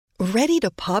Ready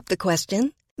to pop the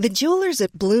question? The jewelers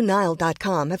at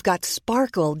BlueNile.com have got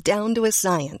sparkle down to a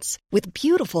science with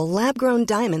beautiful lab-grown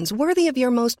diamonds worthy of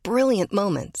your most brilliant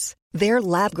moments. Their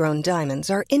lab-grown diamonds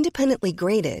are independently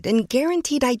graded and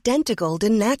guaranteed identical to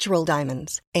natural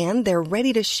diamonds, and they're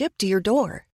ready to ship to your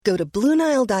door. Go to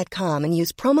BlueNile.com and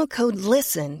use promo code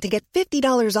LISTEN to get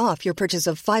 $50 off your purchase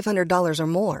of $500 or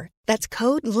more. That's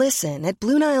code LISTEN at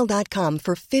BlueNile.com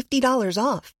for $50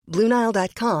 off.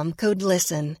 BlueNile.com, code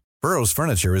LISTEN. Burrow's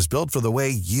furniture is built for the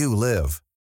way you live.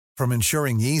 From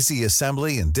ensuring easy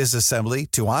assembly and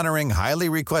disassembly to honoring highly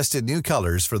requested new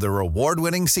colors for their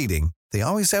award-winning seating, they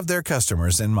always have their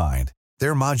customers in mind.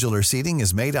 Their modular seating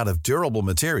is made out of durable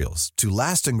materials to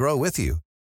last and grow with you.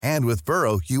 And with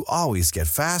Burrow, you always get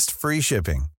fast, free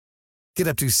shipping. Get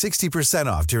up to 60%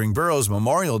 off during Burrow's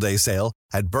Memorial Day sale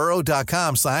at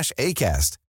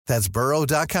burrow.com/ACAST. That's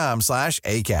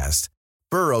burrow.com/ACAST.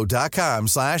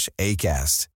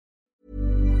 burrow.com/ACAST.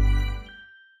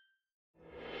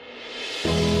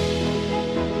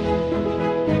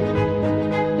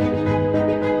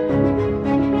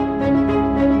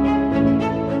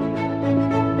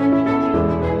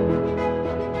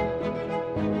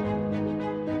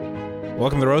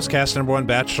 Welcome to the Roastcast, number one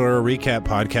Bachelor recap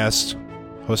podcast,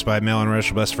 hosted by Mel and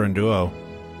Rachel Best Friend Duo.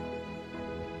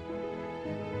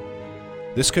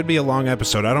 This could be a long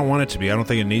episode. I don't want it to be. I don't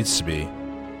think it needs to be.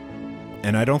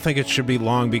 And I don't think it should be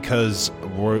long because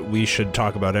we should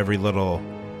talk about every little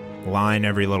line,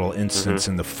 every little instance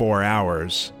in the 4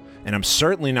 hours. And I'm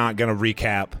certainly not going to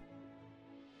recap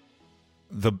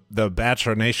the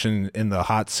Bachelor Nation in the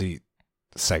hot seat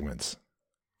segments.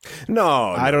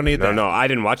 No, I don't need that. No, I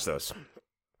didn't watch those.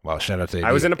 Well, shout out to AB.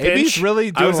 I was in a pinch. AB's really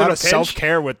doing a lot of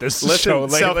self-care with this show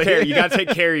lately. Self-care. You got to take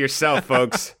care of yourself,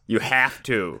 folks. You have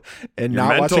to. And your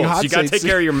not mentals. watching hot You got to take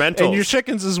care of your mentals. And your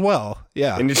chickens as well.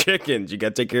 Yeah. And your chickens. You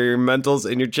got to take care of your mentals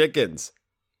and your chickens.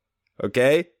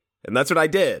 Okay? And that's what I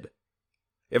did.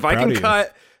 If I can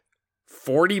cut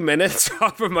 40 minutes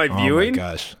off of my viewing. Oh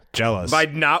my gosh. Jealous. By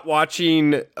not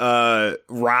watching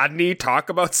Rodney talk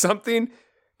about something.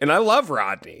 And I love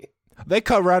Rodney. They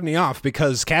cut Rodney off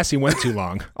because Cassie went too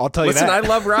long. I'll tell you that. Listen, I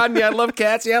love Rodney. I love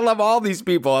Cassie. I love all these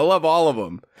people. I love all of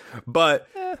them. But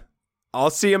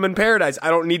I'll see him in paradise. I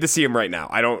don't need to see him right now.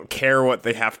 I don't care what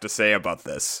they have to say about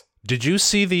this. Did you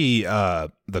see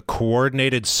the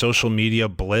coordinated social media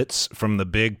blitz from the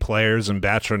big players in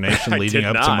Bachelor Nation leading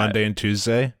up to Monday and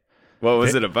Tuesday? What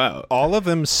was it about? All of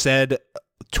them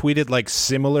tweeted like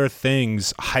similar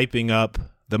things, hyping up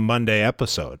the Monday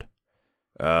episode.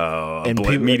 Oh, and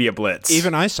media blitz.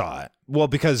 Even I saw it. Well,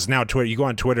 because now Twitter, you go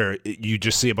on Twitter, you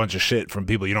just see a bunch of shit from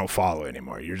people you don't follow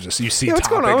anymore. You see what's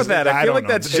going on with that? I feel like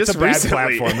that's it's just a bad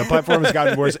recently. Platform. The platform has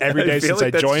gotten worse every day since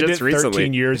I joined it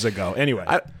 13 years ago. Anyway,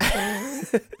 I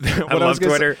love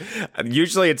Twitter.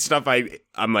 Usually it's stuff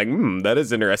I'm like, that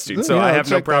is interesting. So I have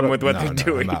no problem with what they're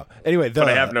doing. Anyway, but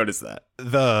I have noticed that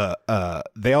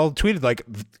they all tweeted like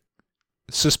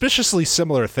suspiciously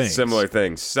similar things.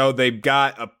 So they've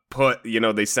got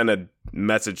they sent a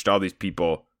message to all these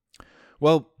people.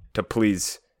 Well, to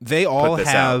please, they all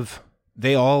get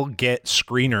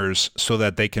screeners so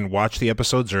that they can watch the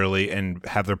episodes early and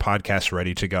have their podcast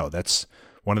ready to go. That's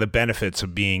one of the benefits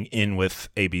of being in with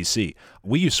ABC.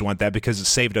 We used to want that because it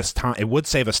saved us time. It would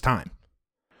save us time.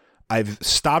 I've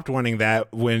stopped wanting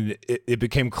that when it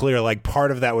became clear, like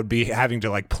part of that would be having to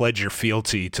like pledge your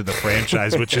fealty to the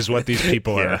franchise, which is what these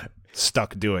people are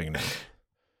stuck doing now.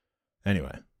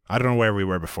 Anyway, I don't know where we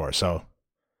were before, so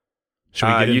should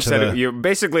we get into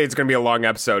basically it's going to be a long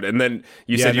episode, and then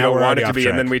you said you don't want it to be,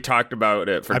 and then we talked about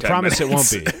it for 10 minutes. I promise it won't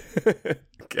be.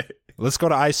 Okay. Let's go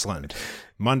to Iceland.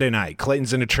 Monday night.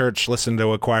 Clayton's in a church listening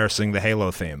to a choir sing the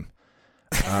Halo theme.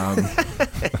 Okay.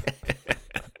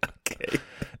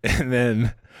 And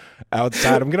then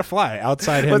outside, I'm going to fly.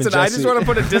 Outside him Listen, and Jesse. I just want to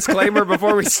put a disclaimer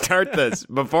before we start this.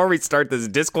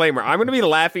 Disclaimer. I'm going to be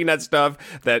laughing at stuff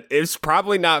that is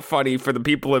probably not funny for the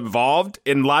people involved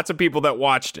and lots of people that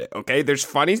watched it, okay? There's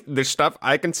stuff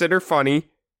I consider funny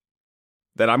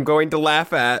that I'm going to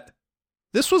laugh at.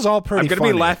 This was all pretty funny. I'm going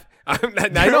to be laughing. I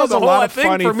know the whole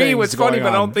thing for me was funny, but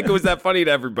I don't think it was that funny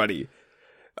to everybody.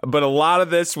 But a lot of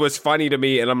this was funny to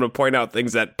me, and I'm going to point out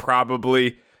things that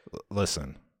probably...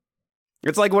 Listen.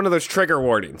 It's like one of those trigger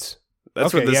warnings.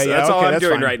 That's what this. That's all I'm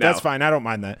doing fine. right now. That's fine. I don't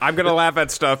mind that. I'm gonna laugh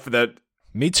at stuff that.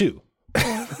 Me too.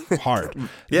 Hard.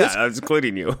 Yeah,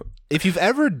 including you. If you've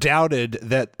ever doubted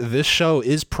that this show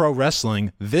is pro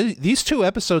wrestling, these 2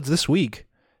 episodes this week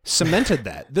cemented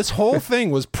that. This whole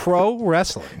thing was pro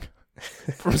wrestling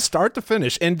from start to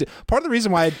finish. And part of the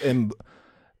reason why I am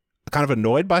kind of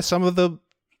annoyed by some of the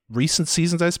recent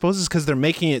seasons, I suppose, is because they're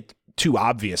making it too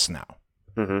obvious now.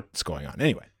 what's going on.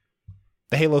 Anyway,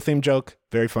 the Halo theme joke,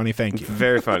 very funny. Thank you.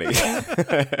 Very funny.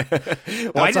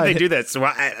 Why did they do this?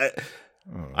 I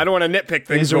don't want to nitpick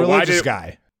things. He's a religious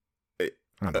guy.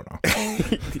 I don't know.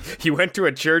 He went to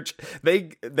a church. They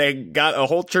got a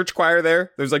whole church choir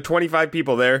there. There's like 25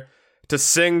 people there to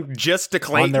sing just to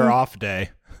Clayton. On their off day.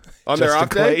 On their off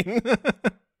day?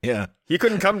 Yeah. He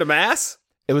couldn't come to mass?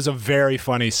 It was a very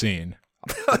funny scene.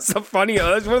 That's one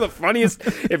of the funniest.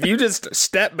 If you just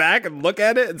step back and look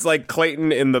at it, it's like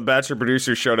Clayton and the Bachelor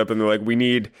producers showed up and they're like, we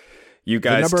need you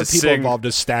guys to sing involved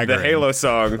is staggering. The Halo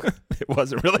song. It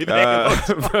wasn't really the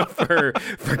Halo song.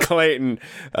 for Clayton.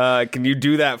 Can you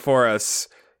do that for us?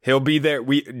 He'll be there.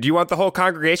 Do you want the whole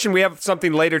congregation? We have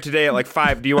something later today at like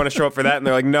 5. Do you want to show up for that? And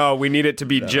they're like, no, we need it to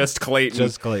be just Clayton.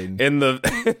 Just Clayton. In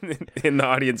the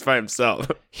audience by himself.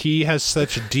 He has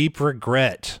such deep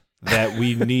regret that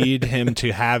we need him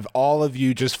to have all of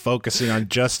you just focusing on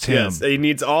just him. Yes, he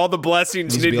needs all the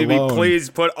blessings. Need to be please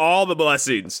put all the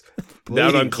blessings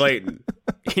down on Clayton.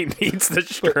 He needs the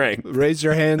strength. Raise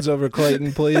your hands over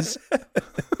Clayton, please.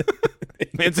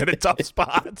 Man's in a tough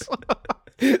spot.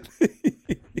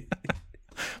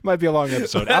 Might be a long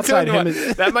episode.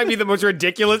 That might be the most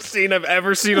ridiculous scene I've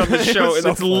ever seen on the show, and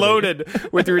it's loaded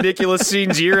with ridiculous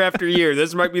scenes year after year.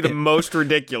 This might be the most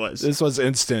ridiculous. This was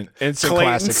instant Clayton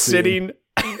classic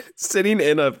sitting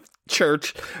in a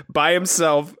church by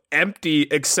himself, empty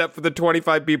except for the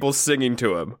 25 people singing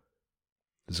to him.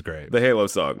 This is great. The Halo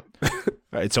song.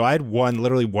 All right, so I had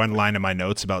literally one line in my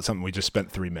notes about something we just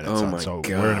spent 3 minutes on. So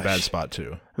we're in a bad spot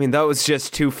too. I mean, that was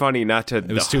just too funny not to.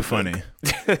 It was too funny.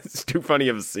 It's too funny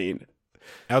of a scene.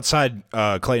 Outside,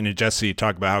 Clayton and Jesse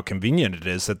talk about how convenient it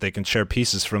is that they can share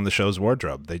pieces from the show's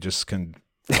wardrobe. They just can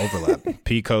overlap.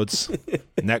 Pea coats,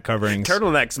 neck coverings.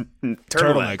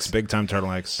 Turtlenecks. Big time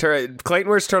turtlenecks. Clayton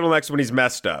wears turtlenecks when he's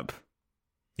messed up.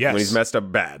 Yes. When he's messed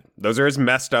up bad. Those are his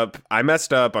messed up. I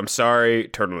messed up. I'm sorry.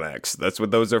 Turtlenecks. That's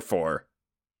what those are for.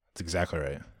 That's exactly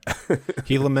right.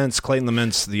 Clayton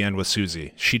laments the end with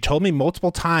Susie. She told me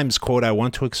multiple times, quote, I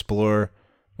want you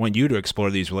to explore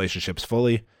these relationships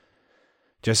fully.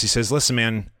 Jesse says, listen,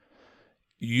 man,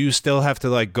 you still have to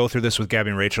like go through this with Gabby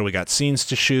and Rachel. We got scenes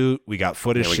to shoot. We got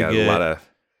footage to get. A lot of.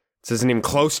 This isn't even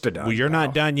close to done. Well, you're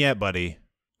not done yet, buddy.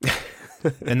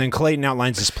 And then Clayton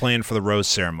outlines his plan for the rose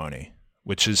ceremony,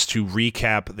 which is to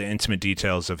recap the intimate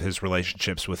details of his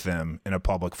relationships with them in a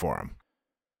public forum.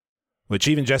 Which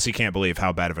even Jesse can't believe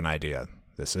how bad of an idea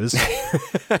this is.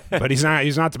 But he's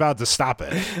not about to stop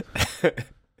it.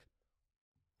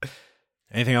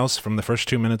 Anything else from the first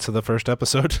 2 minutes of the first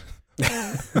episode?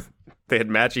 They had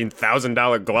matching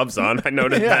 $1,000 gloves on. I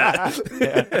noticed that.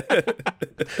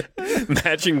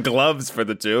 Matching gloves for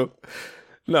the two.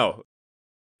 No.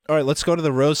 All right, let's go to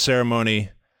the rose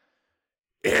ceremony.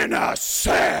 In a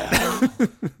cell.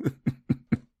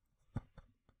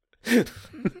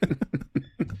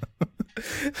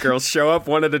 Girls show up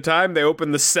one at a time. They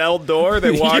open the cell door.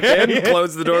 They walk in,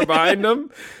 close the door behind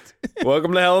them.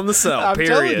 Welcome to Hell in the Cell. I'm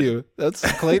period. Telling you,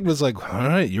 Clayton was like, all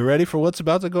right, you ready for what's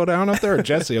about to go down up there? Or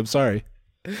Jesse, I'm sorry.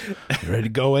 You ready to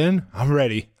go in? I'm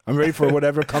ready. I'm ready for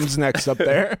whatever comes next up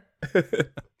there.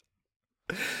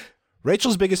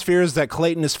 Rachel's biggest fear is that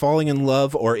Clayton is falling in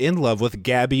love with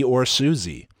Gabby or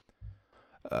Susie.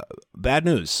 Bad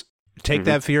news. Take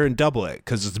that fear and double it,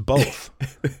 because it's both.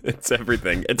 It's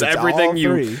everything. It's everything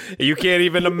you can't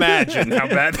even imagine how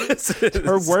bad this is.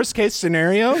 Her worst case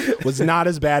scenario was not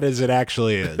as bad as it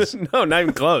actually is. No, not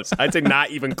even close. I'd say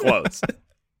not even close.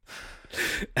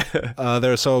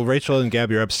 So Rachel and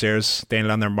Gabby are upstairs, standing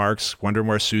on their marks, wondering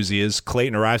where Susie is.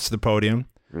 Clayton arrives to the podium.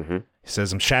 Mm-hmm. He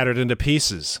says, I'm shattered into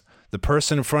pieces. The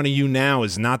person in front of you now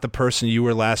is not the person you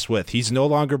were last with. He's no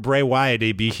longer Bray Wyatt,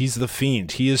 AB. He's the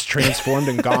Fiend. He is transformed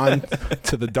and gone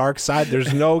to the dark side.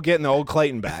 There's no getting the old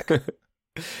Clayton back.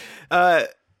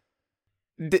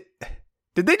 Did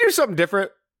they do something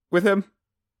different with him?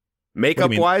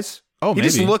 Makeup-wise? Oh, he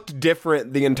maybe. just looked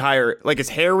different the entire... Like, his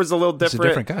hair was a little different.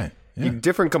 He's a different guy. Yeah.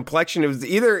 Different complexion. It was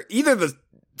either the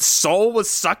soul was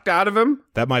sucked out of him.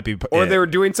 That might be... Or they were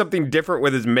doing something different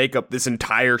with his makeup this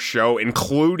entire show,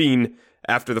 including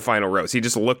after the final rose. He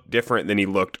just looked different than he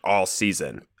looked all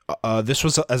season. This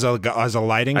was as a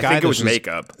lighting guy. I think it was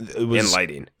makeup and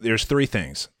lighting. There's three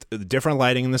things. Different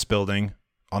lighting in this building,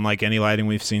 unlike any lighting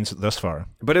we've seen thus far.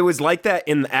 But it was like that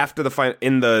in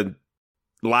the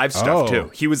live stuff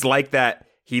too. He was like that.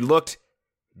 He looked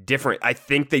different. I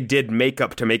think they did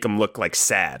makeup to make him look like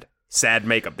sad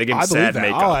makeup. They gave him sad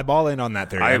makeup. Oh, I'm all in on that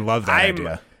theory. I love that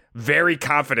idea. I'm very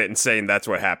confident in saying that's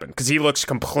what happened because he looks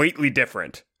completely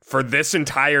different for this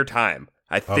entire time.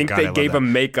 I think they gave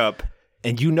him makeup.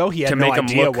 And he had no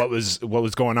idea what was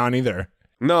going on either.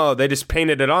 No, they just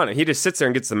painted it on. He just sits there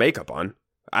and gets the makeup on.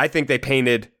 I think they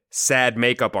painted sad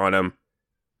makeup on him.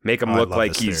 Make him look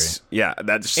like he's... theory. Yeah,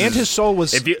 that's... And his soul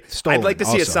was stolen. I'd like to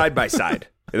see also. a side-by-side.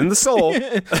 And the soul...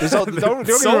 Don't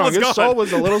get me wrong, his soul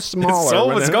was a little smaller. His soul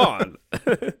was gone.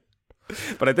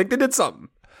 But I think they did something.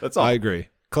 That's all. I agree.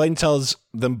 Clayton tells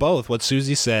them both what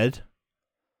Susie said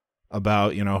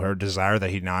about, her desire that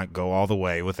he not go all the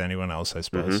way with anyone else, I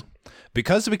suppose.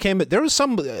 Because there was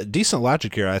some decent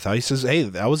logic here, I thought. He says, hey,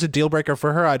 that was a deal breaker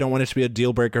for her. I don't want it to be a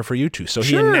deal breaker for you two. So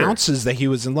he announces that he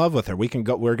was in love with her. We're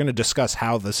going to discuss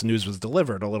how this news was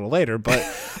delivered a little later, but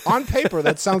on paper,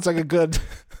 that sounds like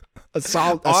a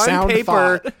sound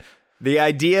paper, thought. The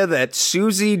idea that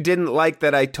Susie didn't like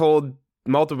that I told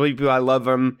multiple people I love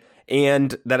him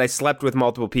and that I slept with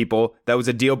multiple people, that was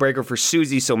a deal breaker for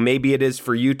Susie, so maybe it is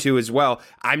for you two as well.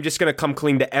 I'm just going to come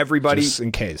clean to everybody. Just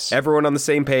in case. Everyone on the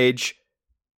same page.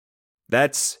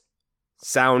 That's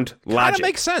sound logic. That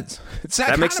makes sense.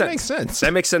 That makes sense.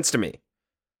 That makes sense to me.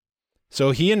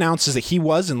 So he announces that he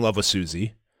was in love with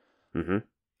Susie. Mm-hmm.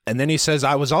 And then he says,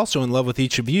 I was also in love with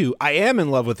each of you. I am in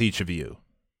love with each of you.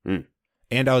 Mm.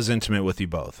 And I was intimate with you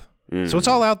both. Mm. So it's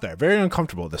all out there. Very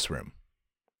uncomfortable, this room.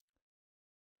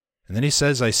 And then he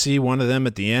says, I see one of them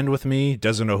at the end with me.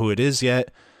 Doesn't know who it is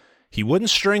yet. He wouldn't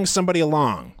string somebody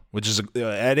along, which is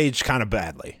at age kind of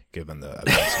badly, given the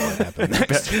events what happened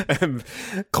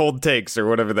next. Cold takes or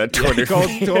whatever that Twitter. Cold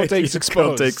takes exposed.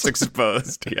 Cold takes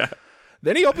exposed, yeah.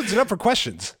 Then he opens it up for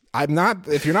questions.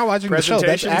 If you're not watching the show,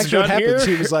 that's actually what happens.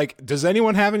 He was like, does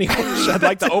anyone have any questions? I'd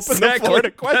like to open the floor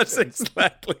to questions. That's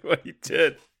exactly what he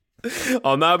did.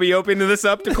 I'll now be opening this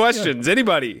up to questions.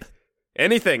 Anybody?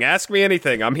 Anything. Ask me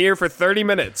anything. I'm here for 30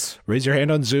 minutes. Raise your hand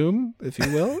on Zoom, if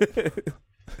you will.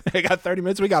 I got 30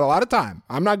 minutes. We got a lot of time.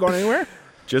 I'm not going anywhere.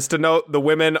 Just to note, the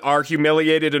women are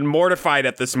humiliated and mortified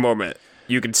at this moment.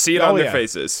 You can see it on their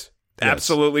faces. Yes.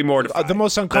 Absolutely mortified. The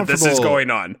most uncomfortable that this is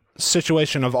going on.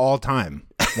 Situation of all time.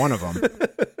 One of them.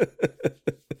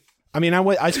 I mean,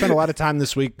 I spent a lot of time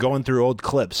this week going through old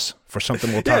clips for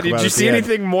something we'll talk about. Did you see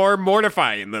anything more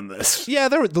mortifying than this? Yeah,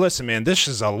 listen, man, this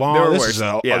is a long. There's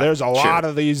a lot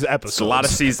of these episodes. It's a lot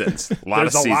of seasons.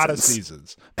 There's a lot of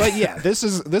seasons. But yeah, this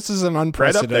is an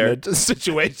unprecedented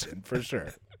situation for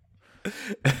sure.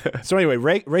 So anyway,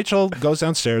 Rachel goes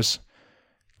downstairs.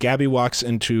 Gabby walks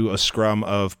into a scrum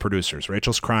of producers.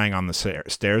 Rachel's crying on the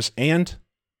stairs, and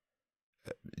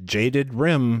Jaded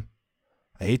Rim,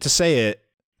 I hate to say it,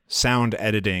 sound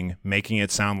editing, making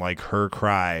it sound like her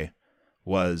cry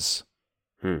was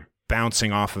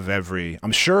bouncing off of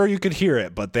I'm sure you could hear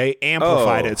it, but they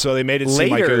amplified it, so they made it seem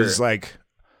like it was like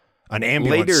an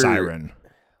ambulance siren.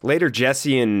 Later,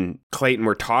 Jesse and Clayton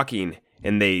were talking,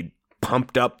 and they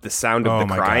pumped up the sound of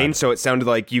the crying, so it sounded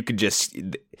like you could just...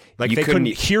 Like they couldn't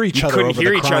hear each other. You couldn't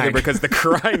hear each other because the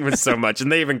crying was so much,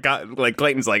 and they even got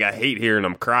Clayton's like, I hate hearing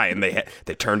them cry, and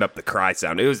they turned up the cry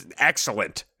sound. It was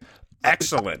excellent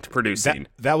producing.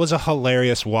 That was a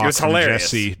hilarious walk from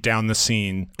Jesse down the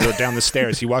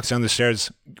stairs. He walks down the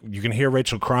stairs. You can hear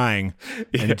Rachel crying,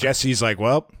 and Jesse's like,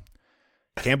 "Well,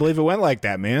 can't believe it went like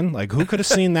that, man. Like, who could have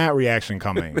seen that reaction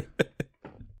coming?"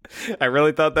 I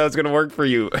really thought that was going to work for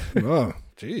you. Oh,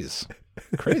 jeez.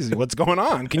 Crazy. What's going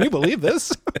on? Can you believe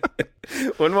this?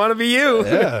 Wouldn't want to be you.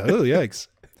 Yeah. Oh, yikes.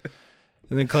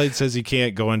 And then Clayton says he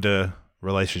can't go into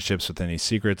relationships with any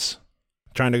secrets.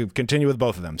 Trying to continue with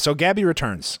both of them. So Gabby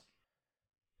returns.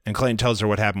 And Clayton tells her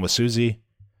what happened with Susie.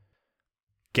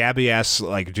 Gabby asks,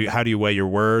 like, how do you weigh your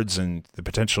words and the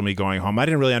potential of me going home? I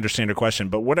didn't really understand her question,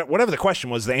 but whatever the question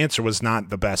was, the answer was not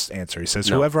the best answer. He says,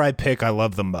 whoever I pick, I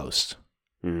love the most.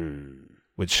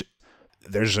 Which...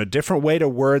 There's a different way to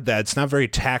word that. It's not very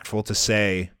tactful to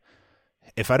say,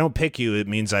 if I don't pick you, it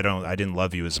means I didn't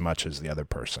love you as much as the other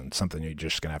person. It's something you're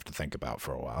just going to have to think about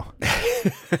for a while.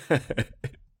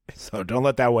 So don't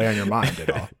let that weigh on your mind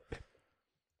at all.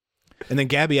 And then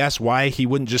Gabby asks why he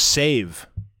wouldn't just save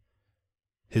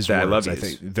his words.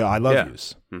 I love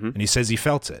yous. Mm-hmm. And he says he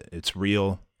felt it. It's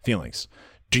real feelings.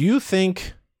 Do you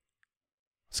think,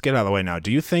 let's get out of the way now.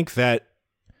 Do you think that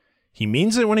he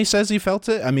means it when he says he felt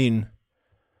it? I mean,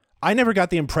 I never got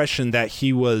the impression that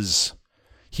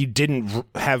he didn't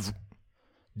have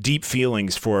deep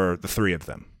feelings for the three of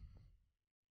them.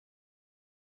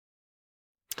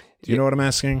 Do you know what I'm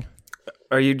asking?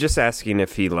 Are you just asking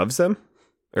if he loves them?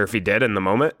 Or if he did in the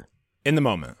moment? In the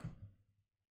moment.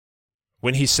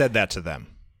 When he said that to them.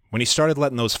 When he started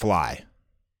letting those fly.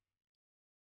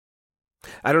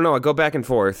 I don't know. I go back and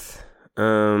forth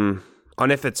on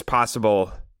if it's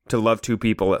possible to love two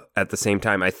people at the same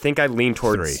time. I think I lean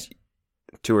towards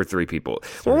 2 or 3 people.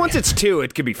 Well, once it's 2,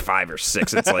 it could be 5 or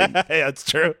 6. It's like... Yeah, that's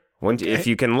true. If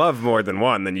you can love more than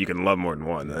one, then you can love more than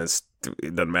one. It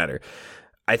doesn't matter.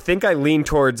 I think I lean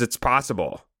towards it's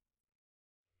possible.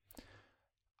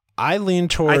 I lean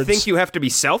towards... I think you have to be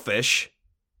selfish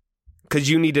because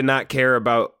you need to not care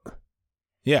about...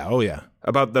 Yeah, oh yeah.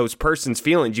 About those person's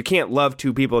feelings. You can't love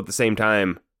two people at the same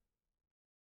time.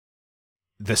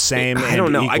 The same I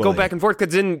don't know. Equally. I go back and forth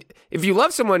because if you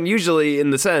love someone, usually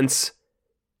in the sense,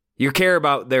 you care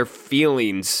about their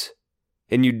feelings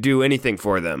and you do anything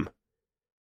for them.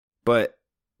 But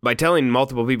by telling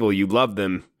multiple people you love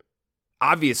them,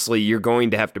 obviously you're going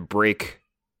to have to break.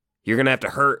 You're going to have to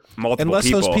hurt multiple Unless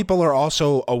people. Unless those people are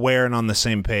also aware and on the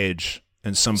same page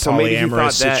in some so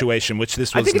polyamorous situation, which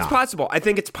this was not. I think it's possible. I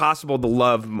think it's possible to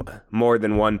love more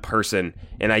than one person,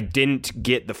 and I didn't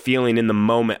get the feeling in the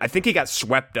moment. I think he got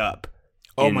swept up.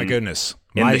 Oh my goodness!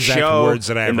 In My the exact show, words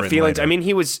that I have in the written feelings. later. I mean,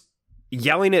 he was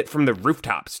yelling it from the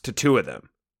rooftops to two of them.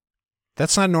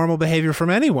 That's not normal behavior from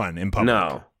anyone in public.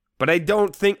 No, but I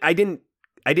don't think I didn't.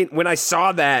 When I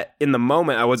saw that in the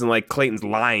moment, I wasn't like Clayton's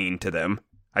lying to them.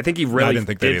 I think he really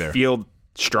did feel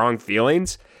strong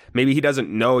feelings. Maybe he doesn't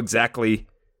know exactly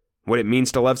what it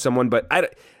means to love someone, but I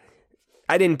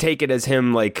didn't take it as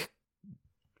him like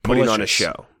putting on a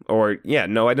show. Or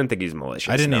no, I didn't think he's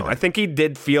malicious. I didn't either. I think he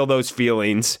did feel those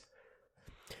feelings.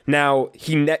 Now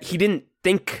he didn't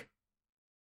think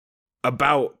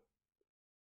about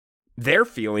their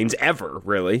feelings ever,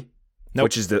 really. Nope.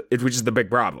 Which is the big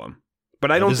problem. But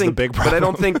I don't think the big problem. But I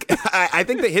don't think I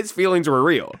think that his feelings were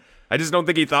real. I just don't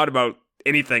think he thought about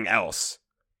anything else.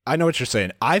 I know what you're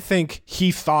saying. I think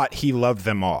he thought he loved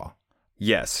them all.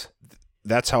 Yes.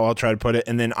 That's how I'll try to put it.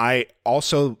 And then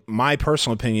my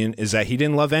personal opinion is that he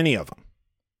didn't love any of them.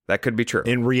 That could be true.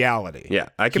 In reality. Yeah,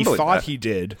 I can believe that. He thought he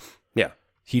did. Yeah.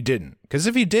 He didn't. Because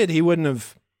if he did, he wouldn't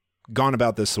have gone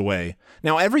about this the way.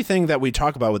 Now, everything that we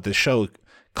talk about with this show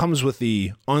comes with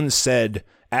the unsaid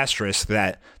asterisk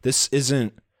that this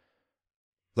isn't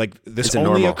this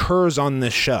only occurs on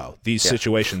this show. These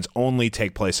situations only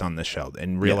take place on this show.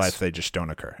 In real life, they just don't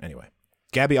occur. Anyway,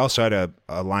 Gabby also had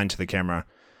a line to the camera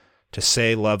to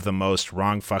say love the most.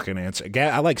 Wrong fucking answer.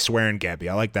 I like swearing Gabby.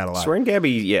 I like that a lot. Swearing Gabby,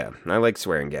 yeah. I like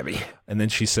swearing Gabby. And then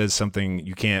she says something,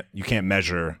 you can't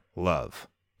measure love.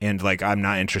 And I'm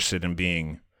not interested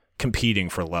in competing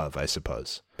for love, I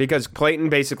suppose. Because Clayton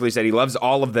basically said he loves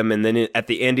all of them, and then at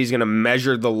the end he's going to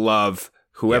measure the love.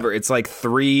 Whoever, it's like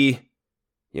 3...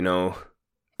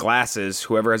 glasses,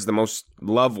 whoever has the most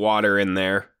love water in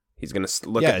there, he's going to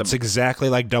look at it's exactly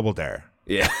like Double Dare.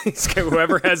 Yeah,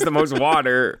 whoever has the most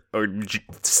water or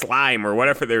slime or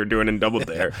whatever they were doing in Double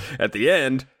Dare at the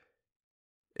end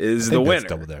is the winner.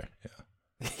 Double Dare.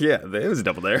 Yeah, it was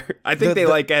Double Dare. I think they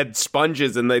had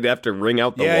sponges and they'd have to wring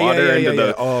out the water into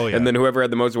the... Oh, yeah. And then whoever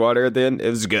had the most water at the end, it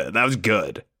was good. That was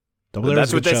good.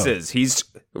 That's what this is. He's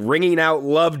wringing out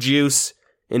love juice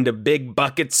into big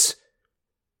buckets.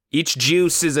 Each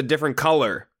juice is a different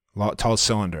color. Tall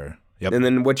cylinder. Yep. And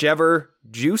then whichever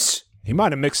juice... He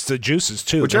might have mixed the juices,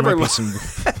 too. Whichever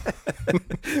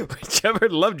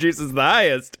love juice is the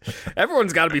highest.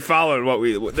 Everyone's got to be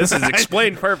following this is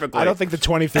explained perfectly. I don't think the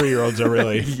 23-year-olds are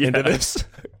really into this.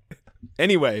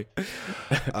 Anyway,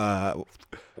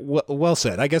 well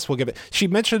said. I guess we'll give it... She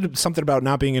mentioned something about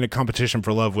not being in a competition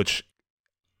for love, which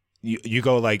you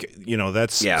go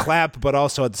that's clap, but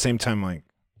also at the same time,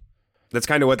 that's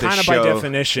kind of what this show... Kind of by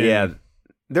definition. Yeah.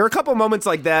 There were a couple moments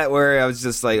like that where I was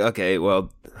just like, okay,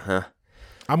 well,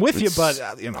 I'm with you, but,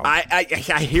 I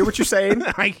hear what you're saying.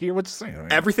 I hear what you're saying.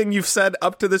 Everything you've said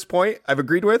up to this point, I've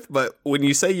agreed with, but when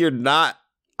you say you're not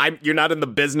in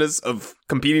the business of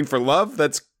competing for love,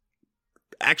 that's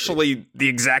actually the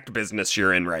exact business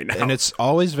you're in right now. And it's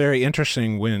always very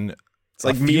interesting when... It's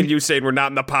like me and you saying we're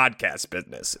not in the podcast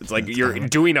business. It's like you're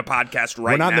doing a podcast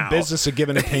right now. We're not in the business of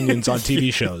giving opinions on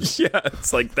TV shows. Yeah,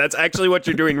 it's like that's actually what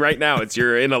you're doing right now.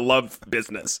 You're in a love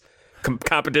business,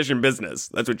 competition business.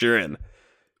 That's what you're in.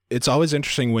 It's always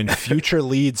interesting when future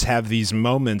leads have these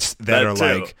moments that are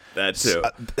that too.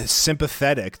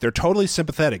 Sympathetic. They're totally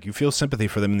sympathetic. You feel sympathy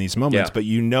for them in these moments, but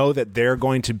you know that they're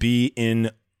going to be in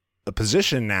a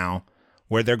position now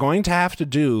where they're going to have to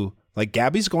do...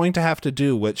 Gabby's going to have to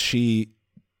do what she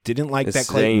didn't like that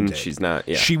Clayton did. She's not.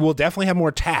 Yeah. She will definitely have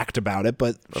more tact about it,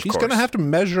 but she's going to have to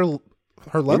measure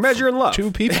her love. You're measuring love. 2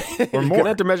 people or more. You're going to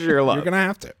have to measure your love. You're going to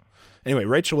have to. Anyway,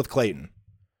 Rachel with Clayton.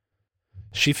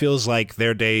 She feels like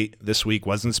their date this week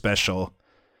wasn't special.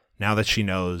 Now that she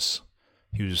knows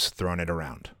he was throwing it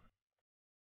around.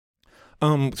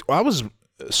 I was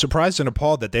surprised and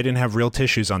appalled that they didn't have real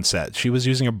tissues on set. She was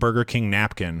using a Burger King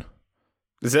napkin.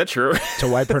 Is that true? To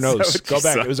wipe her nose. Go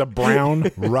back. It was a brown,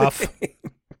 rough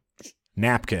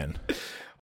napkin.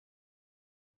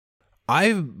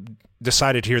 I've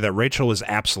decided here that Rachel is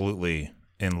absolutely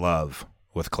in love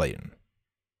with Clayton.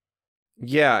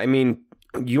 Yeah, I mean,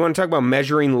 you want to talk about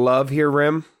measuring love here,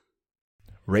 Rim?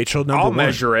 Rachel, number one. I'll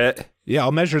measure it. Yeah,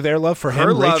 I'll measure their love for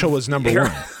him. Rachel was number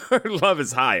one. Her love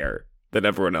is higher than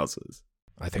everyone else's.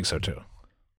 I think so, too.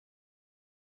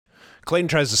 Clayton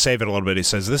tries to save it a little bit. He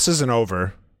says, this isn't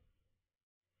over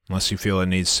unless you feel it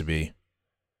needs to be.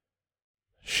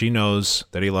 She knows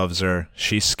that he loves her.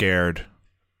 She's scared.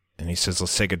 And he says,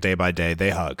 let's take it day by day. They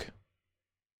hug.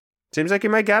 Seems like he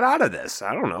might get out of this.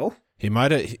 I don't know. He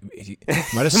might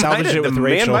have salvaged it with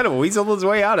Rachel. The man might have weaseled his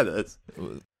way out of this.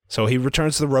 So he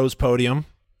returns to the rose podium.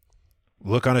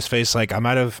 Look on his face like, I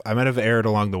might have erred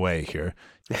along the way here.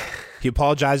 He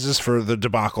apologizes for the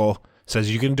debacle.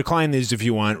 Says, you can decline these if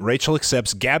you want. Rachel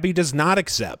accepts. Gabby does not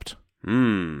accept.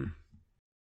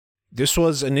 This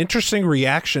was an interesting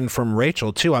reaction from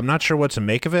Rachel, too. I'm not sure what to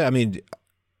make of it. I mean,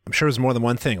 I'm sure it was more than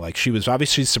one thing. Like, she was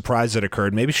obviously surprised it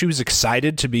occurred. Maybe she was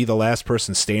excited to be the last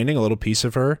person standing, a little piece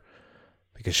of her,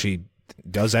 because she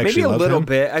does actually love him. Maybe a little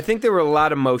bit. I think there were a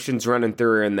lot of emotions running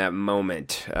through her in that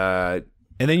moment. And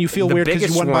then you feel weird because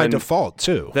you won by default,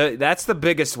 too. That's the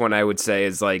biggest one, I would say,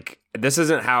 is like, this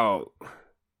isn't how...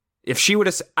 If she would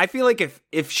have... I feel like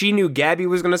if she knew Gabby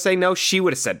was going to say no, she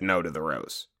would have said no to the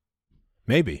rose.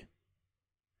 Maybe.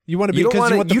 You want to be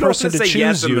because you want the person to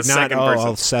choose you, not,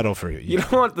 I'll settle for you. You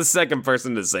don't want the second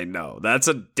person to say no. That's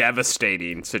a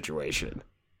devastating situation.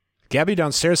 Gabby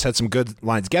downstairs had some good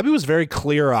lines. Gabby was very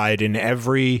clear-eyed in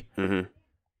every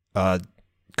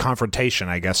confrontation,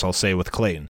 I guess I'll say, with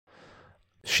Clayton.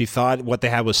 She thought what they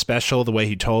had was special. The way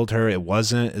he told her it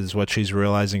wasn't is what she's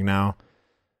realizing now.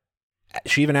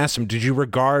 She even asked him, did you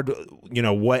regard,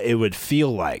 what it would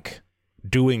feel like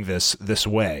doing this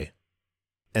way?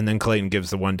 And then Clayton gives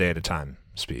the one day at a time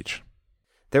speech.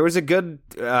 There was a good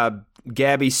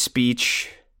Gabby speech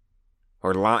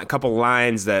or a couple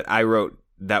lines that I wrote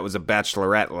that was a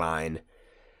Bachelorette line.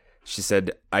 She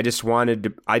said, I just want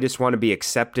to be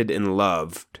accepted and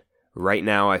loved. Right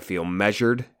now I feel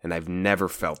measured and I've never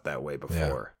felt that way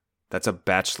before. Yeah. That's a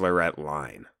Bachelorette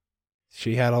line.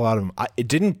 She had a lot of... It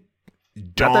didn't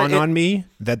dawn on me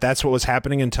that that's what was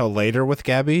happening until later with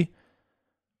Gabby.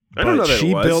 I don't know that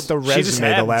she built the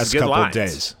resume the last couple of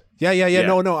days. Yeah.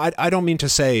 No, I don't mean to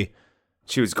say...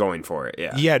 She was going for it,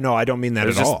 yeah. Yeah, no, I don't mean that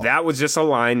at all. That was just a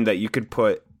line that you could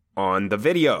put on the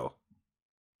video.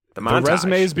 The montage. The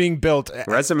resume is being built.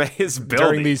 Resume is building.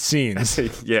 During these scenes.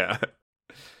 Yeah.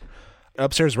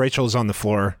 Upstairs, Rachel's on the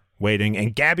floor waiting,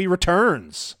 and Gabby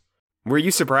returns. Were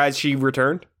you surprised she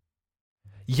returned?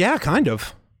 Yeah, kind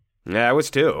of. Yeah, I was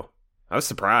too. I was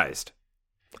surprised.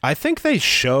 I think they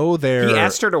show their... He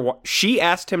asked her to... She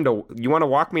asked him to... You want to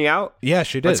walk me out? Yeah,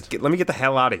 she did. Let me get the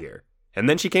hell out of here. And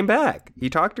then she came back. He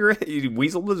talked to her. He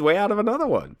weaseled his way out of another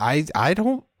one. I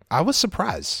was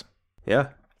surprised. Yeah.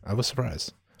 I was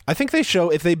surprised. I think they show...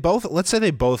 If they both... Let's say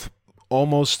they both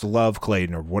almost love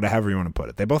Clayton, or whatever you want to put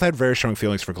it. They both had very strong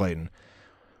feelings for Clayton.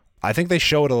 I think they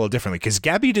show it a little differently. Because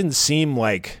Gabby didn't seem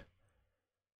like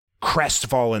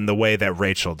crestfallen the way that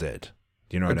Rachel did.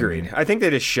 You know what Agreed. I mean? I think they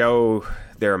just show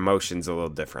their emotions a little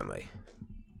differently.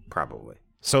 Probably.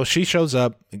 So she shows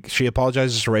up. She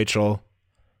apologizes to Rachel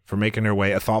for making her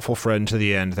way, a thoughtful friend to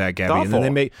the end, that Gabby. Thoughtful.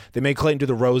 And then they make Clayton do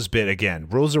the rose bit again.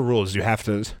 Rules are rules. You have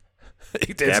to...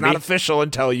 It's Gabby? Not official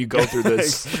until you go through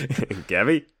this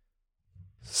Gabby,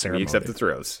 ceremony. You accept this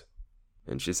rose.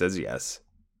 And she says yes.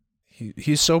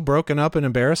 He's so broken up and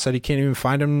embarrassed that he can't even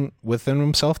find him within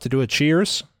himself to do a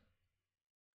cheers.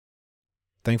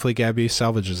 Thankfully, Gabby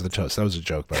salvages the toast. That was a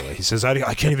joke, by the way. He says, I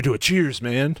can't even do a cheers,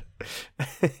 man.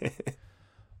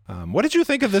 What did you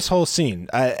think of this whole scene?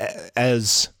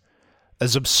 As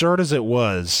absurd as it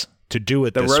was to do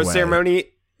it this way. The rose ceremony?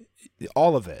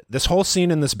 All of it. This whole scene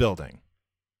in this building.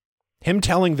 Him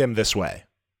telling them this way.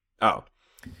 Oh.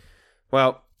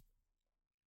 Well,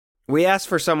 we asked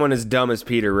for someone as dumb as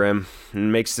Peter Rim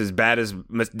and makes as bad as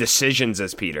decisions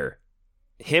as Peter.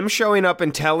 Him showing up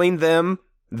and telling them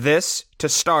this to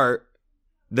start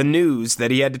the news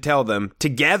that he had to tell them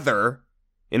together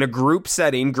in a group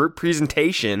setting, group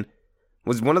presentation,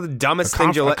 was one of the dumbest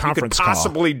things you could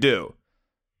possibly do.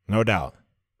 No doubt.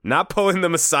 Not pulling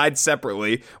them aside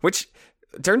separately, which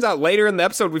turns out later in the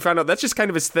episode we found out that's just kind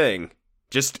of his thing.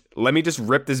 Let me just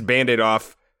rip this Band-Aid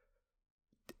off.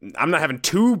 I'm not having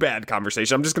two bad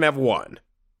conversations. I'm just going to have one.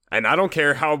 And I don't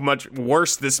care how much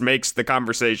worse this makes the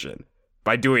conversation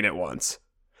by doing it once.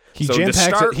 He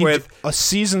jam-packed a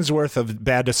season's worth of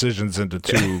bad decisions into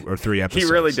 2 or 3 episodes.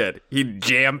 He really did. He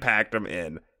jam-packed them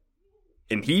in.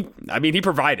 And he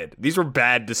provided. These were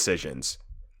bad decisions.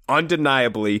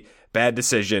 Undeniably bad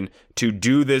decision to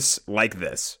do this like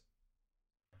this.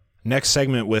 Next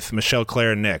segment with Michelle,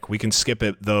 Claire, and Nick. We can skip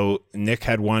it, though. Nick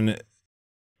had one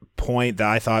point that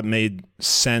I thought made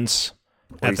sense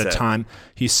at the time.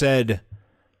 He said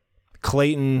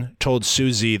Clayton told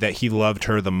Susie that he loved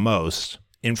her the most,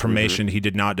 information he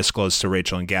did not disclose to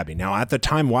Rachel and Gabby. Now, at the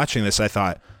time watching this, I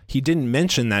thought he didn't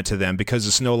mention that to them because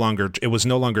it was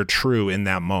no longer true in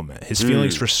that moment. His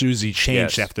feelings for Susie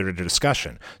changed after the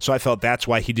discussion. So I felt that's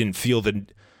why he didn't feel the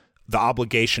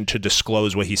obligation to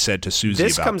disclose what he said to Susie.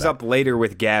 This comes up later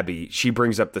with Gabby. She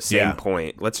brings up the same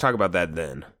point. Let's talk about that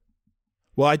then.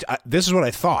 Well, this is what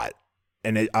I thought,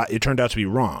 and it turned out to be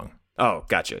wrong. Oh,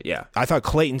 gotcha. Yeah. I thought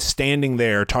Clayton standing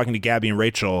there talking to Gabby and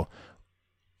Rachel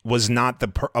was not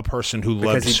a person who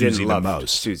loved Susie the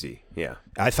most. Susie, yeah.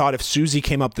 I thought if Susie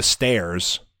came up the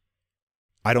stairs,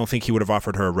 I don't think he would have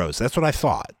offered her a rose. That's what I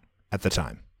thought at the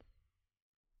time.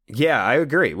 Yeah, I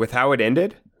agree with how it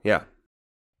ended. Yeah.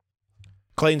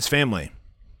 Clayton's family.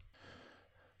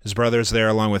 His brother's there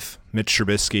along with Mitch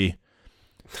Trubisky,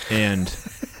 and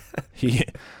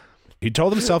he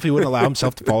told himself he wouldn't allow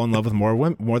himself to fall in love with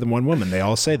more than one woman. They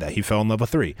all say that. He fell in love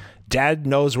with 3. Dad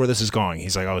knows where this is going.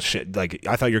 He's like, oh, shit. Like,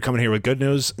 I thought you were coming here with good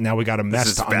news. Now we got a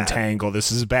mess to untangle.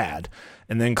 This is bad.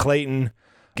 And then Clayton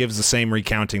gives the same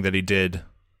recounting that he did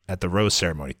at the rose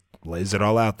ceremony. Lays it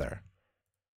all out there.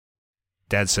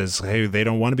 Dad says, hey, they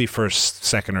don't want to be first,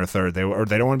 second, or third. They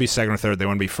don't want to be second or third. They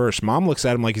want to be first. Mom looks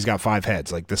at him like he's got 5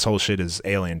 heads. Like, this whole shit is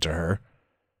alien to her.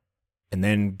 And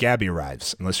then Gabby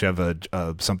arrives, unless you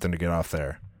have something to get off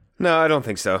there. No, I don't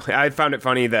think so. I found it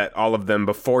funny that all of them,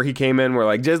 before he came in, were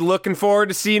like, just looking forward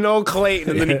to seeing old Clayton.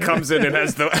 And then he comes in and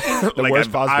has the like,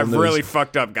 worst possible I've news. really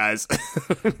fucked up, guys.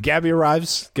 Gabby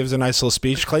arrives, gives a nice little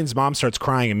speech. Clayton's mom starts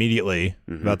crying immediately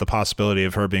about the possibility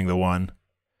of her being the one.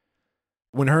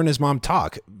 When her and his mom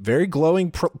talk, very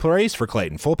glowing praise for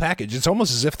Clayton, full package. It's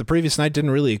almost as if the previous night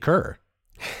didn't really occur.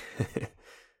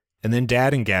 And then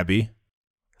Dad and Gabby.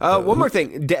 One more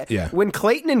thing. When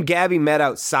Clayton and Gabby met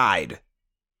outside,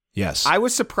 yes, I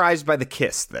was surprised by the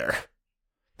kiss there.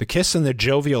 The kiss and the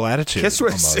jovial attitude. Kiss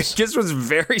was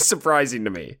very surprising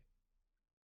to me.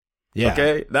 Yeah.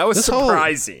 Okay? That was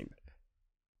surprising.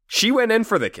 She went in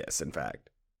for the kiss, in fact.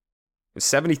 It was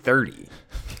 70-30.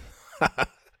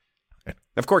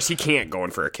 Of course, he can't go in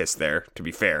for a kiss there, to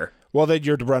be fair. Well, then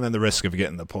you're running the risk of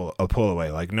getting a pull away.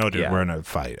 Like, no, dude, we're in a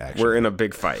fight, actually. We're in a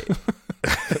big fight.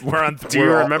 Do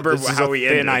you remember how we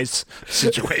ended? Nice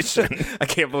situation. I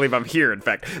can't believe I'm here, in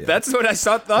fact. Yeah. That's what I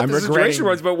thought the situation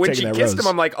was, but when she kissed him,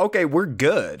 I'm like, okay, we're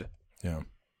good. Yeah.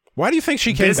 Why do you think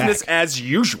she came back? Business as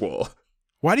usual.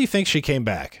 Why do you think she came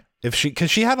back? Because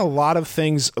she had a lot of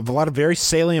very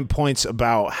salient points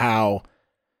about how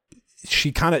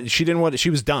she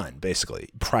was done, basically,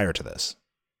 prior to this.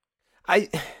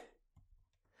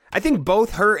 I think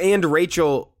both her and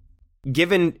Rachel,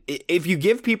 if you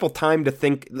give people time to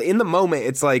think, in the moment,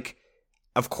 it's like,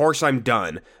 of course I'm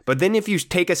done. But then if you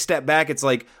take a step back, it's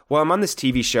like, well, I'm on this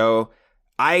TV show.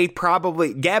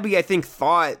 Gabby, I think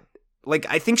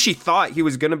she thought he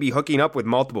was going to be hooking up with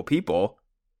multiple people.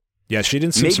 Yeah, she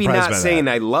didn't seem surprised by that. Maybe not saying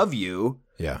I love you.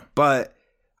 Yeah. But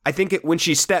I think when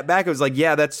she stepped back, it was like,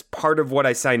 yeah, that's part of what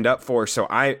I signed up for. So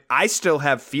I still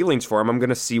have feelings for him. I'm going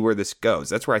to see where this goes.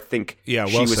 That's where I think she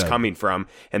was coming from.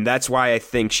 And that's why I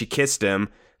think she kissed him,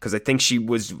 because I think she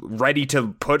was ready to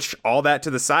push all that to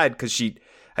the side, because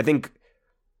I think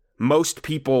most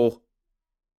people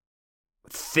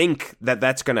think that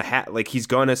that's going to happen. Like, he's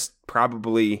going to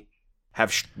probably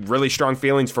have really strong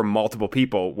feelings for multiple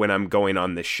people when I'm going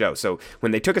on this show. So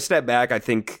when they took a step back, I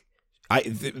think...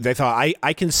 They thought,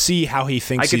 I can see how he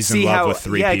thinks he's in love with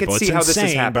 3 people. It's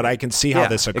insane, but I can see how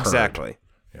this occurred. Exactly.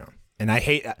 Yeah. And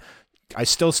I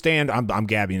still stand, I'm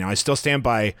Gabby now, I still stand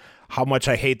by how much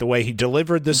I hate the way he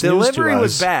delivered this news to us. Delivery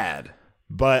was bad.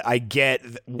 But I get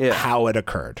how it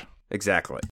occurred.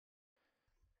 Exactly.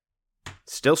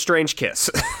 Still strange kiss.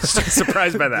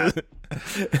 Surprised by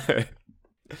that.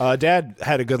 Dad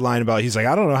had a good line about, he's like,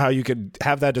 I don't know how you could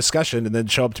have that discussion and then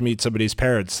show up to meet somebody's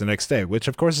parents the next day, which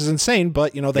of course is insane,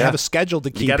 but they have a schedule to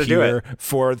keep here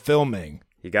for filming.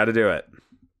 You got to do it.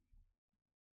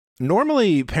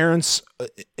 Normally, parents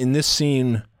in this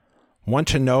scene want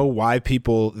to know why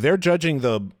they're judging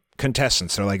the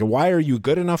contestants. They're like, why are you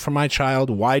good enough for my child?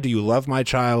 Why do you love my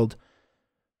child?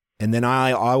 And then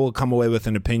I will come away with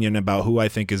an opinion about who I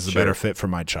think is the better fit for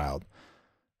my child.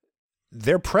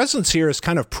 Their presence here is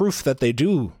kind of proof that they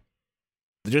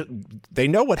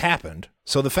know what happened.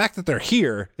 So the fact that they're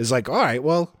here is like, all right,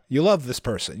 well, you love this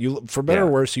person. You, for better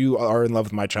or worse, you are in love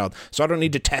with my child. So I don't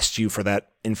need to test you for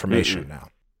that information now.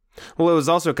 Well, it was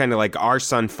also kind of like, our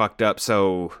son fucked up,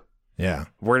 so yeah,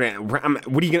 what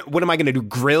am I gonna do?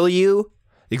 Grill you?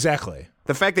 Exactly.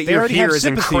 The fact that They you're already here have is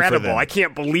sympathy for incredible. them. I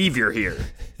can't believe you're here.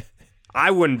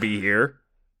 I wouldn't be here.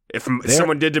 If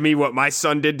someone did to me what my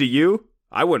son did to you,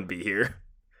 I wouldn't be here.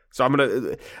 So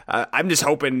I'm just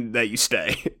hoping that you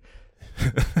stay.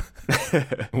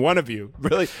 One of you.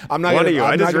 Really? I'm not One going of you.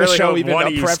 I just to really show hope even one a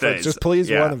of you preference. stays. Just please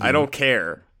Yeah, one of you. I don't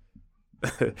care.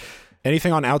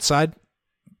 Anything on Outside?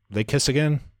 They kiss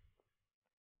again?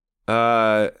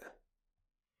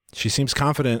 She seems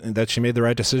confident that she made the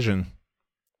right decision.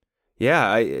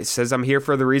 Yeah, it says I'm here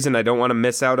for the reason I don't want to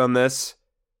miss out on this.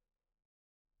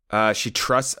 She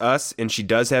trusts us, and she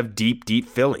does have deep, deep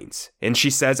feelings. And she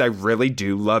says, I really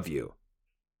do love you.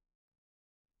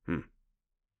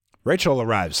 Rachel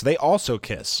arrives. They also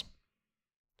kiss.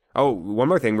 Oh, one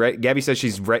more thing. Gabby says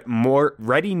she's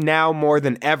ready now more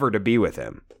than ever to be with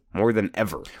him. More than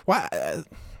ever. Why?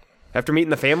 After meeting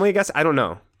the family, I guess? I don't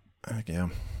know. Yeah.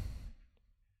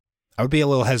 I would be a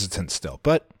little hesitant still,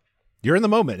 but you're in the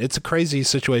moment. It's a crazy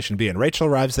situation to be in. Rachel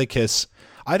arrives, they kiss.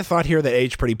 I'd have thought here they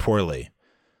aged pretty poorly.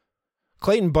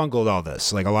 Clayton bungled all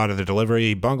this, like a lot of the delivery.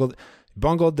 He bungled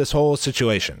this whole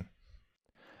situation.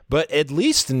 But at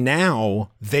least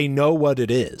now they know what it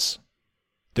is.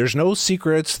 There's no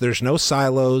secrets. There's no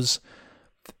silos.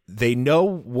 They know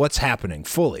what's happening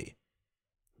fully.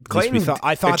 Clayton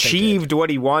I thought achieved what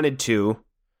he wanted to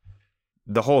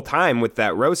the whole time with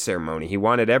that rose ceremony. He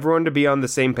wanted everyone to be on the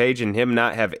same page and him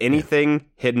not have anything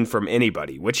hidden from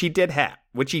anybody, which he did have,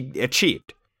 which he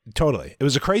achieved. Totally. It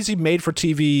was a crazy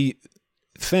made-for-TV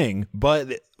thing,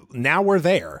 but now we're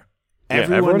there.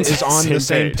 Everyone is on the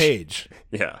same page.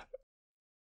 Yeah.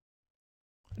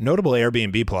 Notable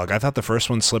Airbnb plug. I thought the first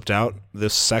one slipped out.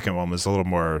 This second one was a little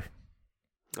more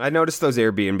I noticed those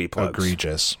Airbnb plugs.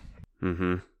 egregious.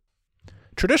 Mm-hmm.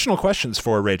 Traditional questions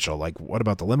for Rachel, like what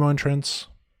about the limo entrance?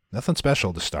 Nothing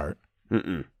special to start.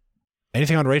 Mm-mm.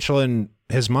 Anything on Rachel and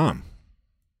his mom?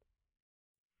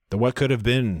 The what could have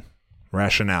been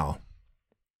rationale.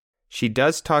 She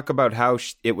does talk about how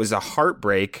it was a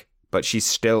heartbreak, but she's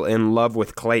still in love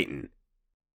with Clayton.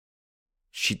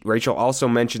 Rachel also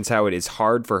mentions how it is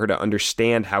hard for her to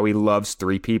understand how he loves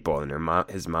three people, and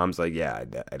his mom's like, "Yeah,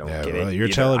 I don't get it. You're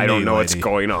telling me, I don't know lady. what's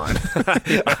going on.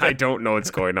 I don't know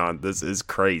what's going on. This is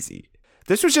crazy.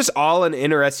 This was just all an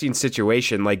interesting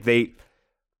situation. Like the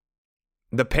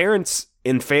parents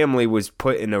and family was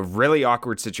put in a really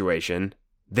awkward situation.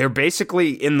 They're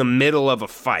basically in the middle of a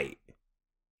fight,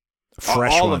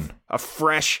 a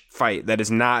fresh fight that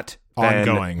is not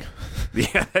ongoing.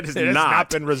 Yeah, that is it has not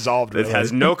been resolved. It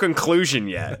has no conclusion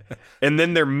yet. And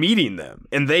then they're meeting them,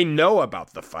 and they know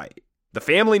about the fight. The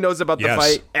family knows about the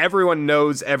fight. Everyone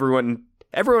knows everyone.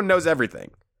 Everyone knows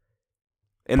everything.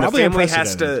 And Probably the family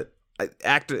has to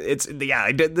act.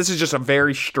 This is just a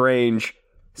very strange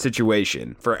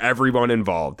situation for everyone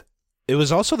involved. It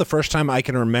was also the first time I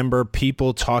can remember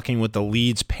people talking with the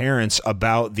lead's parents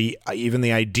about even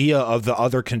the idea of the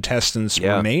other contestants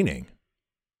remaining.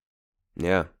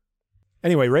 Yeah.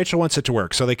 Anyway, Rachel wants it to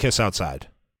work, so they kiss outside.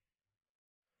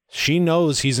 She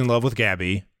knows he's in love with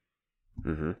Gabby,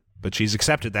 but she's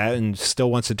accepted that and still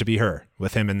wants it to be her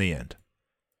with him in the end.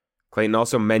 Clayton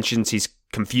also mentions he's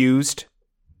confused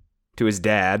to his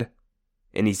dad,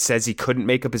 and he says he couldn't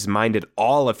make up his mind at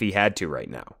all if he had to right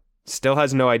now. Still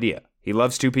has no idea. He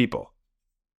loves two people.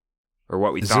 Or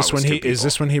what we thought was two people. Is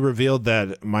this when he revealed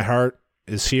that my heart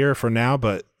is here for now,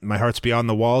 but my heart's beyond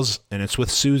the walls, and it's with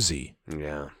Susie?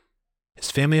 Yeah. His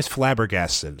family is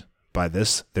flabbergasted by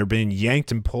this. They're being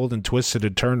yanked and pulled and twisted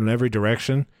and turned in every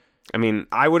direction. I mean,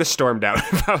 I would have stormed out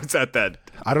if I was at that.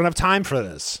 I don't have time for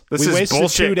this. This is wasted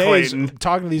bullshit, 2 days Clayton.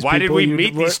 talking to these Why people. did we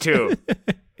meet these two?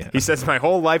 Yeah. He says, my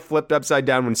whole life flipped upside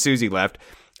down when Susie left.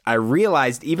 I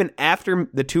realized even after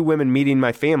the two women meeting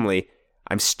my family,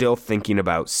 I'm still thinking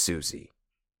about Susie.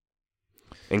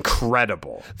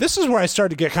 Incredible. This is where I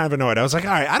started to get kind of annoyed. I was like,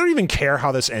 all right, I don't even care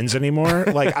how this ends anymore.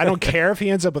 Like, I don't care if he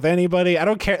ends up with anybody. I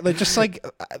don't care. Like, just like,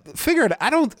 figure it. I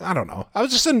don't know. I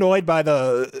was just annoyed by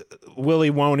the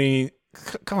Willy Woney.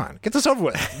 Come on, get this over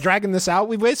with. Dragging this out.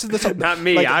 We wasted this. Not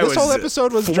me. Like, this whole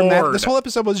episode was floored. dramatic. This whole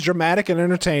episode was dramatic and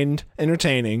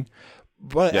entertaining.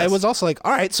 But it was also like,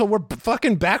 all right, so we're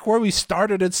fucking back where we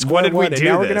started at square one. What did we do?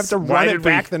 Now we're gonna have to run it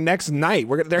back the next night.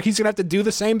 He's gonna have to do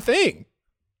the same thing.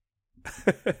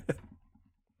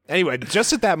 Anyway,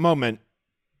 just at that moment,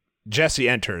 Jesse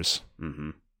enters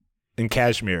in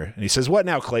cashmere, and he says, "What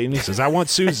now, Clayton?" He says, "I want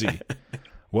Susie."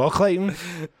 Well, Clayton,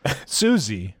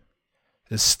 Susie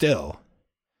is still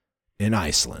in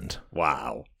Iceland.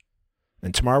 Wow.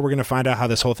 And tomorrow we're going to find out how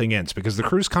this whole thing ends, because the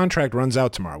cruise contract runs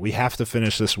out tomorrow. We have to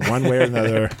finish this one way or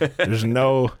another. There's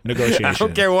no negotiation. I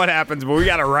don't care what happens, but we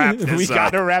got to wrap this up. We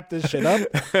got to wrap this shit up.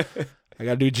 I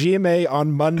got to do GMA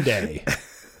on Monday.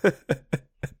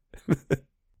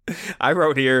 I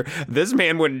wrote here, this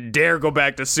man wouldn't dare go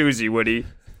back to Susie, would he?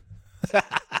 Well,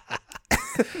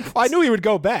 I knew he would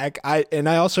go back. I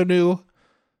also knew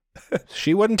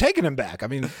she wasn't taking him back. I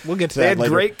mean, we'll get to that later. They had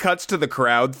great cuts to the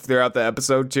crowd throughout the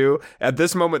episode, too. At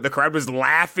this moment, the crowd was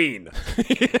laughing.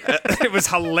 It was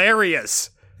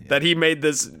hilarious that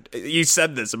he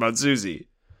said this about Susie,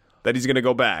 that he's going to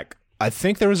go back. I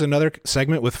think there was another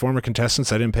segment with former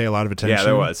contestants I didn't pay a lot of attention. Yeah,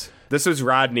 there was. This was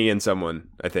Rodney and someone,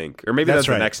 I think. Or maybe that's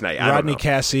right. The next night. Rodney,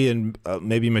 Cassie, and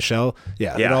maybe Michelle.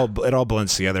 Yeah, it all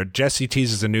blends together. Jesse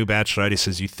teases a new bachelorette. He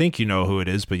says, you think you know who it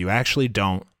is, but you actually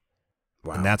don't.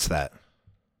 Wow. And that's that.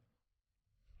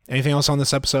 Anything else on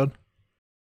this episode?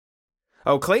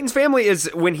 Oh, Clayton's family is,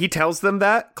 when he tells them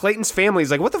that, Clayton's family is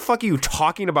like, what the fuck are you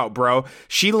talking about, bro?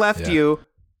 She left you.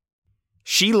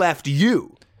 She left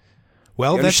you.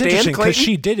 Well, that's interesting because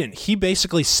she didn't. He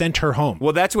basically sent her home.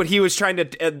 Well, that's what he was trying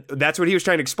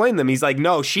to explain to them. He's like,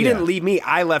 no, she didn't leave me.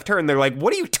 I left her. And they're like,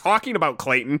 what are you talking about,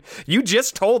 Clayton? You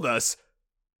just told us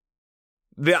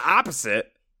the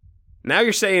opposite. Now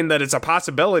you're saying that it's a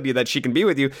possibility that she can be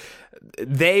with you.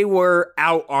 They were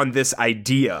out on this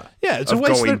idea. Yeah, it's a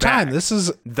waste of their time.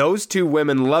 Those two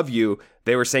women love you.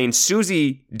 They were saying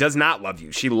Susie does not love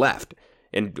you. She left.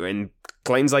 And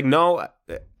Clayton's like, no,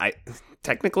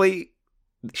 technically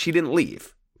she didn't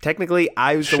leave. Technically,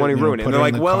 I was the one who ruined it. And they're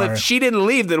like, well, if she didn't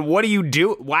leave, then what do you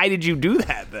do? Why did you do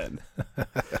that then?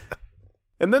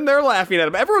 And then they're laughing at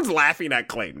him. Everyone's laughing at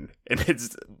Clayton and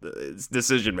his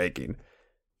decision making.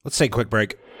 Let's take a quick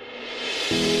break.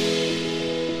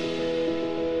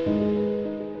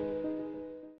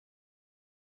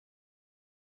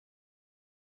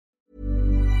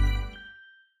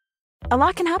 A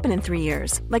lot can happen in 3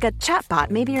 years, like a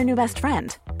chatbot may be your new best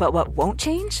friend. But what won't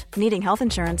change? Needing health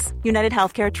insurance. United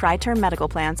Healthcare Tri-Term Medical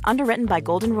Plans, underwritten by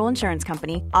Golden Rule Insurance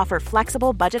Company, offer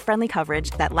flexible, budget-friendly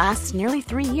coverage that lasts nearly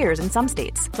 3 years in some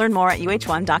states. Learn more at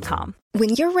UH1.com. When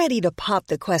you're ready to pop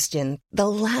the question, the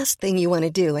last thing you want to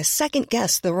do is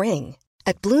second-guess the ring.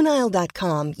 At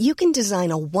BlueNile.com, you can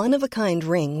design a one-of-a-kind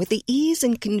ring with the ease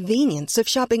and convenience of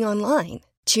shopping online.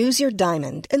 Choose your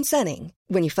diamond and setting.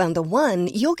 When you find the one,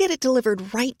 you'll get it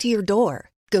delivered right to your door.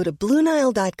 Go to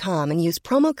BlueNile.com and use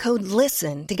promo code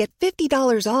LISTEN to get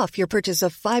 $50 off your purchase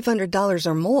of $500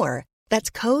 or more.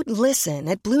 That's code LISTEN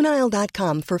at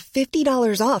BlueNile.com for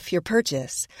 $50 off your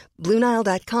purchase.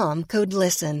 BlueNile.com, code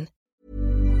LISTEN.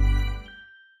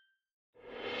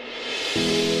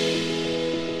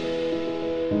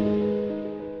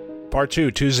 Part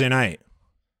 2, Tuesday night.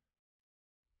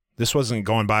 This wasn't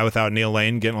going by without Neil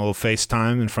Lane getting a little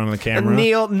FaceTime in front of the camera.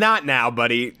 Neil, not now,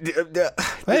 buddy.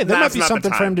 Hey, there might be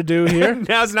something for him to do here.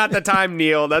 Now's not the time,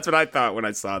 Neil. That's what I thought when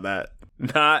I saw that.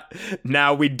 Not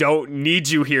now. We don't need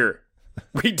you here.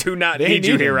 We do not need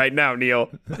you here right now,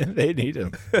 Neil. They need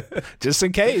him. Just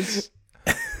in case.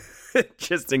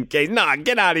 Just in case. Nah,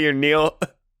 get out of here, Neil.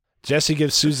 Jesse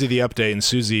gives Susie the update, and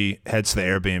Susie heads to the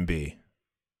Airbnb.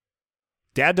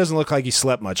 Dad doesn't look like he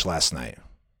slept much last night.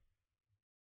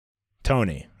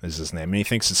 Tony is his name, and he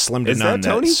thinks it's slim to none. Is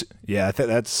that Tony? Yeah, I think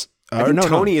that's... I think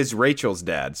Tony is Rachel's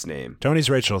dad's name. Tony's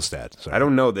Rachel's dad. Sorry. I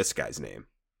don't know this guy's name.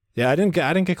 Yeah, I didn't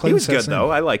get Clayton's. He was good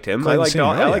though. I liked him. I liked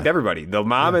everybody. The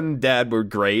mom Yeah. and dad were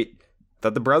great.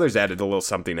 Thought the brothers added a little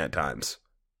something at times.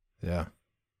 Yeah.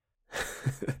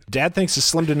 Dad thinks it's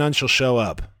slim to none she'll show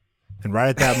up, and right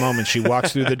at that moment she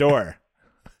walks through the door.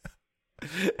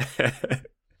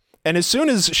 And as soon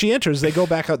as she enters, they go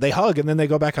back out. They hug, and then they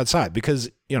go back outside because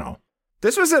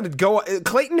this was a go.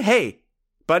 Clayton, hey,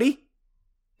 buddy,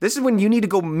 this is when you need to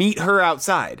go meet her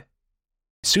outside.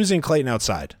 Susie and Clayton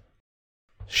outside.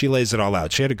 She lays it all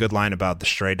out. She had a good line about the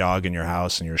stray dog in your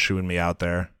house and you're shooing me out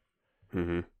there.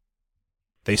 Mm-hmm.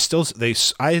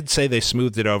 I'd say they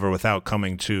smoothed it over without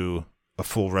coming to a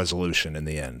full resolution in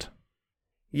the end.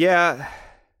 Yeah.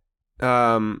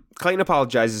 Clayton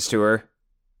apologizes to her,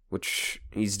 which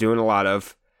he's doing a lot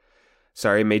of.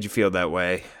 Sorry, I made you feel that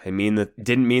way.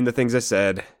 Didn't mean the things I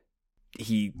said.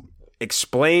 He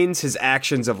explains his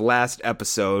actions of last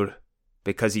episode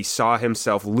because he saw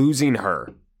himself losing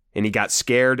her. And he got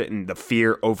scared and the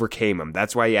fear overcame him.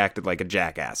 That's why he acted like a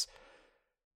jackass.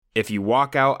 If you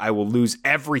walk out, I will lose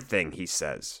everything, he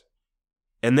says.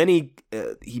 And then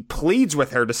he pleads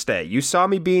with her to stay. You saw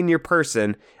me being your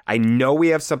person. I know we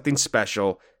have something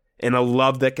special and a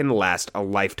love that can last a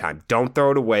lifetime. Don't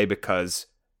throw it away because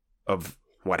of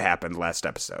what happened last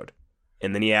episode.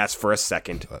 And then he asks for a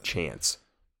second chance.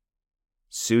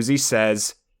 Susie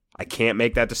says, I can't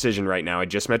make that decision right now. I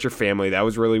just met your family. That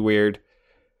was really weird.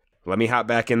 Let me hop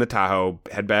back in the Tahoe,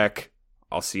 head back.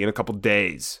 I'll see you in a couple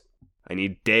days. I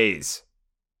need days.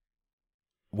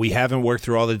 We haven't worked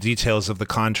through all the details of the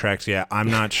contract yet. I'm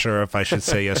not sure if I should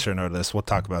say yes or no to this. We'll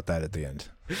talk about that at the end.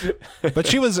 But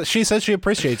she says she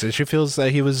appreciates it. She feels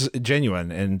that he was genuine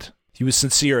and he was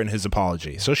sincere in his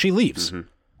apology. So she leaves.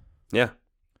 Mm-hmm. Yeah.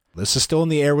 This is still in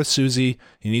the air with Susie.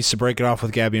 He needs to break it off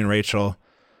with Gabby and Rachel.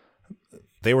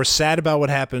 They were sad about what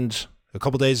happened a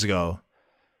couple days ago.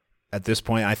 At this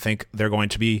point, I think they're going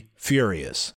to be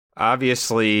furious.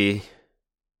 Obviously,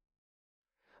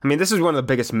 I mean, this is one of the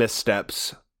biggest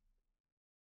missteps.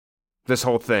 This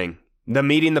whole thing. The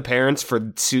meeting the parents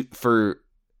for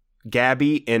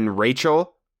Gabby and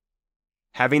Rachel,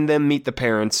 having them meet the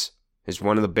parents is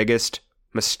one of the biggest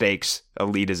mistakes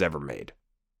Elite has ever made.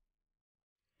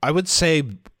 I would say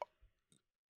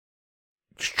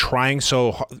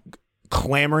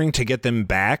clamoring to get them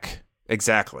back.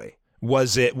 Exactly.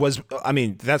 I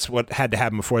mean, that's what had to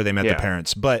happen before they met the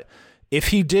parents. But if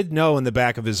he did know in the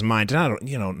back of his mind, and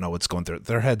you don't know what's going through,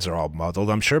 their heads are all muddled,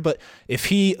 I'm sure. But if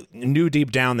he knew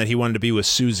deep down that he wanted to be with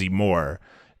Susie more,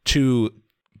 to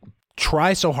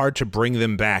try so hard to bring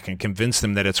them back and convince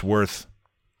them that it's worth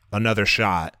another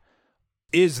shot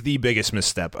is the biggest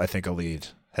misstep I think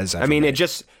Elite has ever made. It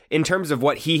just, in terms of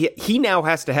what he now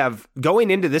has to have going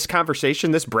into this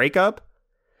conversation, this breakup,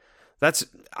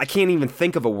 I can't even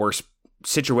think of a worse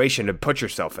situation to put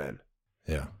yourself in.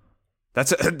 Yeah.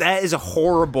 That is a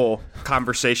horrible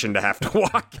conversation to have to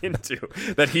walk into,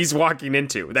 that he's walking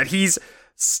into, that he's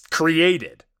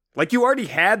created. Like, you already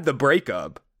had the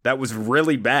breakup that was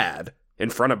really bad in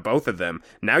front of both of them.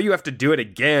 Now you have to do it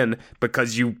again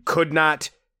because you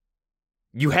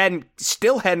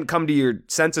still hadn't come to your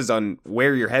senses on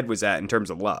where your head was at in terms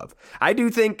of love. I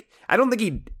don't think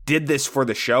he did this for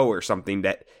the show or something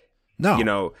that,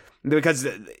 no, because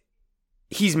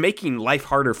he's making life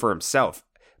harder for himself,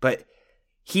 but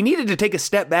he needed to take a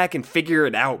step back and figure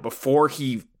it out before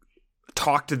he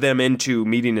talked them into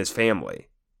meeting his family,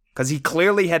 because he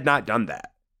clearly had not done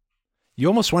that. You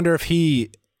almost wonder if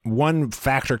one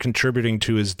factor contributing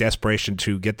to his desperation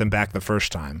to get them back the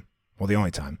first time, well, the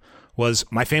only time, was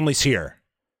my family's here.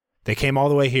 They came all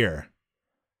the way here.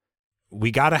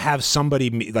 We got to have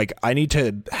somebody, I need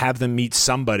to have them meet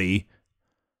somebody,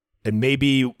 and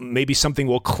maybe something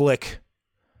will click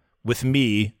with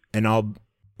me and I'll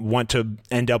want to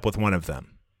end up with one of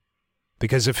them.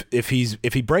 Because if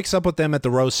he breaks up with them at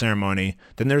the rose ceremony,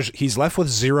 then he's left with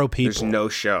 0 people. There's no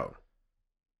show.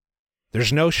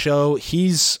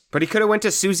 But he could have went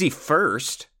to Susie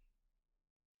first.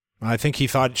 I think he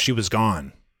thought she was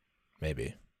gone.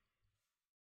 Maybe.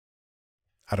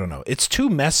 I don't know. It's too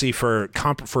messy for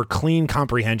clean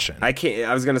comprehension.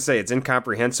 I was going to say it's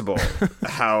incomprehensible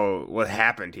what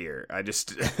happened here. I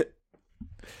just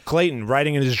Clayton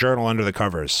writing in his journal under the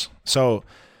covers. So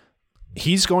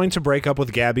he's going to break up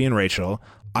with Gabby and Rachel. Yes.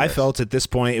 I felt at this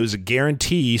point it was a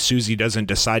guarantee Susie doesn't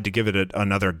decide to give it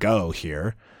another go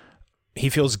here. He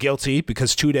feels guilty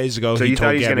because 2 days ago So he you told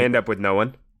thought he was Gabby, going to end up with no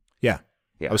one? Yeah.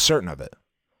 I was certain of it.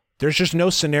 There's just no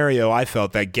scenario I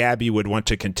felt that Gabby would want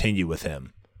to continue with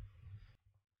him.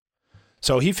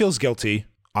 So he feels guilty,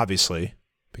 obviously,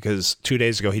 because 2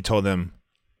 days ago he told them,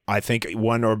 I think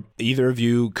one or either of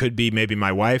you could be maybe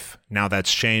my wife. Now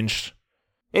that's changed.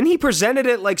 And he presented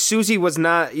it like Susie was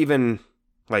not even,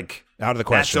 out of the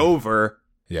question. That's over.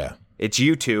 Yeah. It's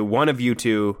you two, one of you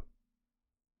two,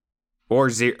 or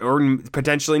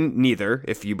potentially neither,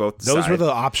 if you both decide. Those were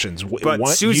the options. But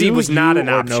Susie was not an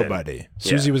option. Nobody.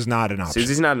 Susie was not an option.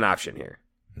 Susie's not an option here.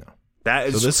 No.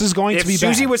 So this is going to be bad. If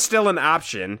Susie was still an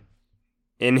option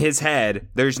in his head,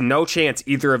 there's no chance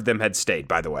either of them had stayed,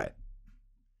 by the way.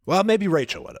 Well, maybe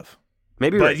Rachel would have.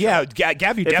 But Rachel. Yeah, Gabby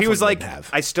definitely if he was like, have.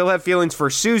 I still have feelings for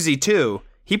Susie too,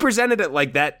 he presented it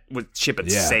like that ship had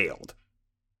sailed.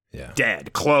 Yeah.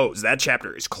 Dead. Closed. That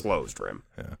chapter is closed for him.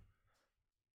 Yeah.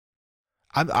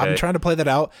 I'm trying to play that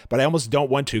out, but I almost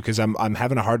don't want to because I'm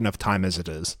having a hard enough time as it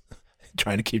is,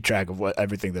 trying to keep track of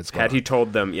everything that's going on. Had he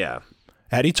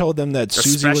told them that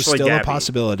Susie was still Gabby. a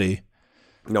possibility,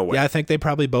 no way. Yeah, I think they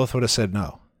probably both would have said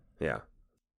no. Yeah.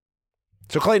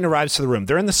 So Clayton arrives to the room.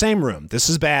 They're in the same room. This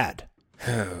is bad.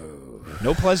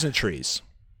 No pleasantries.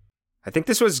 I think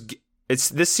this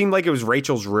seemed like it was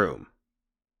Rachel's room.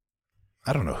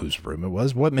 I don't know whose room it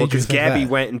was. What made you think Gabby that?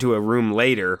 went into a room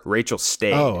later. Rachel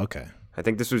stayed. Oh, okay. I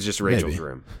think this was just Rachel's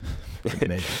room.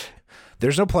 Maybe.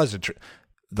 There's no pleasantry.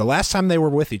 The last time they were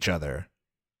with each other,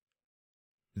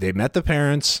 they met the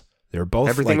parents. They were both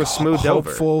everything was smoothed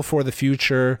hopeful for the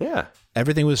future. Yeah.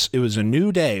 It was a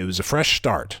new day. It was a fresh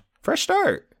start. Fresh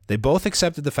start. They both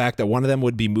accepted the fact that one of them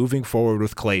would be moving forward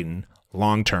with Clayton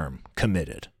long-term,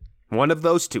 committed. One of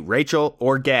those two, Rachel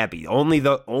or Gabby. Only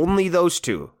those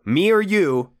two. Me or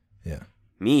you. Yeah.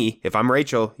 if I'm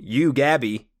Rachel, you,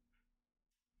 Gabby,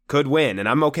 could win, and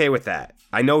I'm okay with that.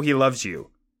 I know he loves you,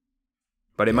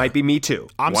 but it might be me too.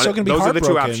 I'm still going to be Those are the two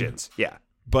heartbroken, options. Yeah.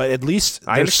 But at least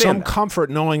I there's some understand that. comfort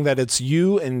knowing that it's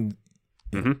you and...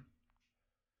 Mm-hmm.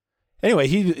 Anyway,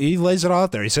 he lays it all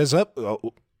out there. He says,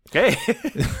 Okay.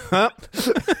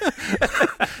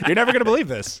 you're never going to believe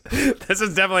this. This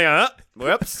is definitely a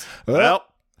whoops. Well,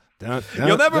 Dun,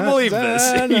 you'll never dun, believe dun,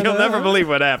 this. dun, You'll dun. never believe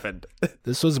what happened.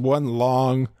 This was one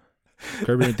long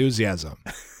Curb Your Enthusiasm.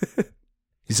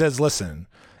 He says, listen,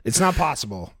 it's not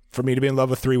possible for me to be in love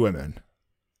with 3 women.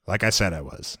 Like I said I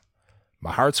was.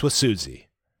 My heart's with Susie.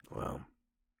 Well,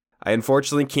 I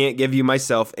unfortunately can't give you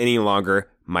myself any longer.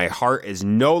 My heart is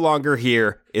no longer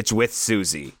here. It's with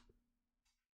Susie.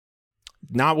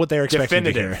 Not what they're expecting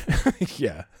Definitive. to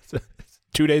hear. Yeah.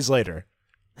 2 days later,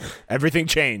 everything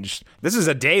changed. This is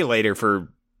a day later for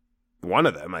one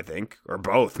of them, I think, or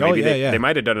both. Oh, Maybe yeah. they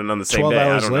might have done it on the same 12 day.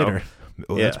 hours I don't later. know.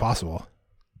 Oh, Yeah. that's possible.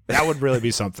 That would really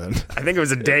be something. I think it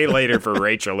was a day later for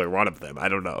Rachel or one of them. I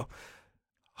don't know.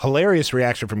 Hilarious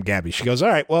reaction from Gabby. She goes, all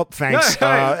right, well, thanks.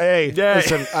 Yeah. Hey, Yeah.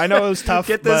 listen, I know it was tough,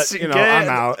 Get this. but, I'm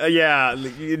out. Yeah.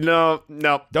 No.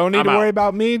 Don't need I'm to worry out.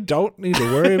 about me. Don't need to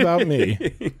worry about me.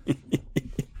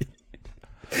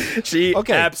 She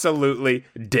Okay. absolutely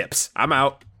dips. I'm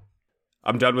out.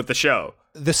 I'm done with the show.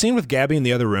 The scene with Gabby in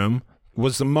the other room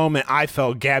was the moment I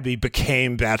felt Gabby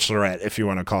became Bachelorette, if you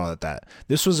want to call it that.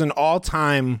 This was an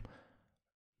all-time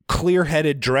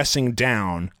clear-headed dressing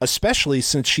down, especially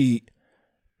since she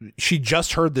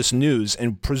just heard this news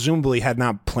and presumably had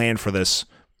not planned for this,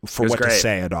 for what to great.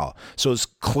 say at all. So it's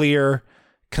clear,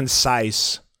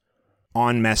 concise,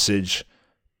 on message.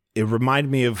 It reminded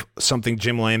me of something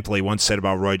Jim Lampley once said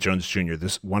about Roy Jones Jr.,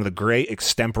 this one of the great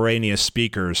extemporaneous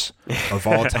speakers of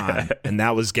all time, and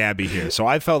that was Gabby here. So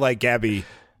I felt like Gabby,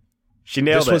 She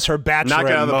nailed this it. was her Knock it out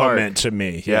Bachelorette of the park. moment to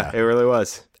me. Yeah, it really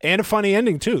was. And a funny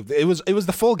ending too. It was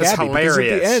the full That's Gabby because at the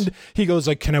hilarious. end he goes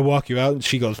like, "Can I walk you out?" And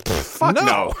she goes, Fuck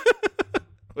no.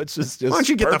 Which is just Why don't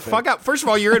you get perfect. the fuck out? First of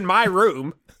all, you're in my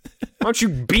room. Why don't you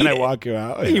beat Can I it? walk you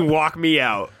out? You walk me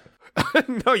out.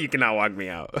 No, you cannot walk me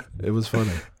out. It was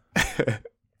funny.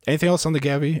 Anything else on the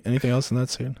Gabby? Anything else in that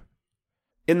scene?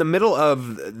 In the middle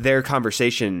of their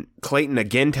conversation, Clayton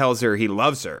again tells her he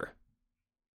loves her.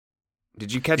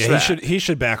 Did you catch Yeah, that? he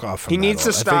should back off from He that needs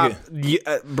a to little. I stop.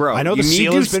 think Bro, I know the you need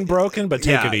seal to has been broken, but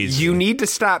take it easy. You need to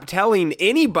stop telling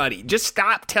anybody. Just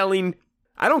stop telling.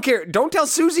 I don't care. Don't tell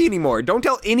Susie anymore. Don't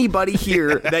tell anybody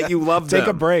here that you love them. Take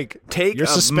a break. Take You're a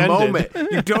suspended. moment.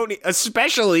 You don't need,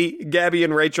 especially Gabby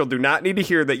and Rachel do not need to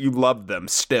hear that you love them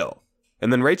still.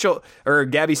 And then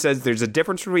Gabby says there's a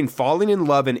difference between falling in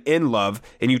love and in love,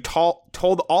 and you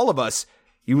told all of us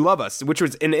you love us, which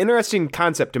was an interesting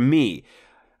concept to me.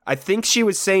 I think she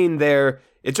was saying there,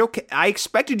 it's okay. I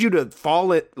expected you to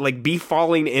be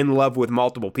falling in love with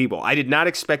multiple people. I did not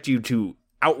expect you to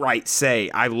outright say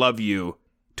I love you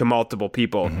to multiple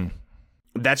people. Mm-hmm.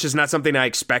 That's just not something I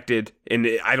expected, and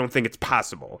I don't think it's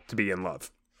possible to be in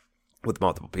love with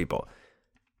multiple people.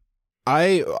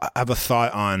 I have a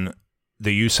thought on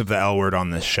the use of the L word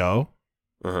on this show.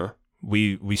 Uh-huh.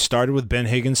 We started with Ben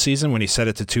Higgins' season when he said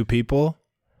it to 2 people,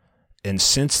 and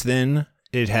since then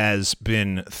it has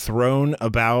been thrown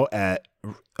about at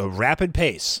a rapid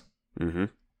pace. Mm-hmm.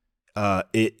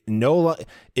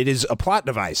 It is a plot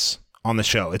device on the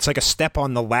show. It's like a step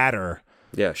on the ladder.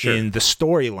 Yeah, sure. In the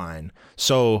storyline.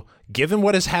 So, given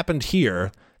what has happened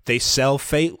here, they sell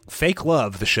fake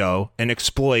love, the show, and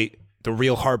exploit the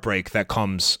real heartbreak that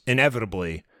comes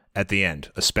inevitably at the end,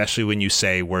 especially when you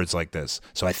say words like this.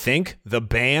 So I think the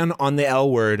ban on the L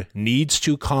word needs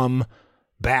to come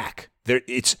back.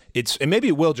 And maybe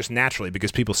it will just naturally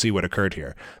because people see what occurred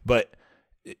here, but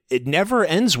it never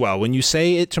ends well when you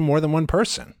say it to more than one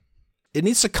person. It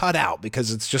needs to cut out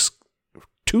because it's just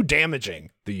too damaging,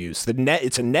 the use.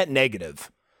 It's a net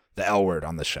negative, the L word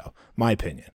on the show, my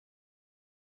opinion.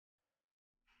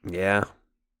 Yeah.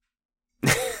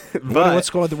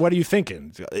 What are you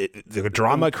thinking? The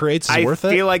drama it creates is worth it?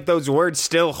 I feel like those words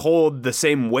still hold the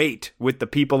same weight with the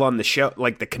people on the show,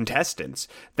 like the contestants.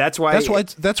 That's where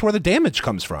the damage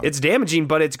comes from. It's damaging,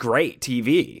 but it's great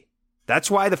TV.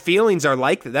 That's why the feelings are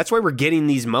like that. That's why we're getting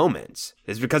these moments.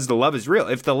 Is because the love is real.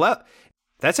 If the love,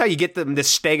 that's how you get them to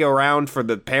stay around for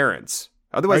the parents.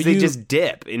 Otherwise, they just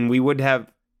dip, and we wouldn't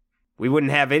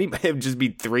have anybody. It would just be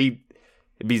 3.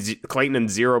 It'd be Clayton and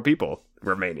 0 people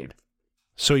remaining.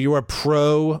 So you are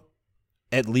pro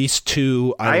at least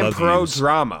 2 I am love pro yous.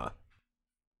 drama.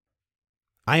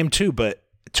 I am too, but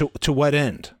to what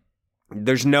end?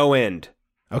 There's no end.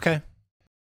 Okay.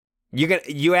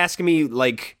 You asking me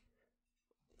like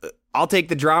I'll take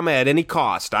the drama at any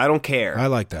cost. I don't care. I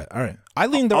like that. All right. I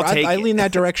lean I lean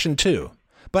that direction too.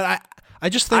 But I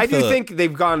just think I do think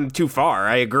they've gone too far.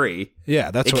 I agree.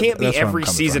 Yeah, it can't be every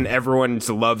season everyone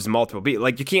loves multiple people.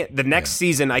 Like you can't the next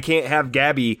season I can't have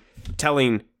Gabby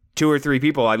telling 2 or 3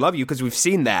 people I love you because we've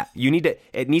seen that.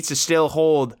 It needs to still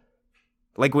hold.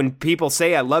 Like when people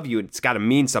say I love you, it's got to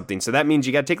mean something. So that means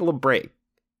you got to take a little break.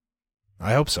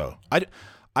 I hope so.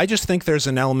 I just think there's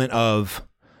an element of,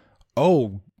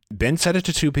 Ben said it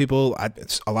to 2 people.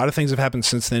 A lot of things have happened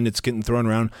since then. It's getting thrown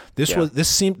around. This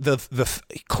seemed the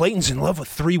Clayton's in love with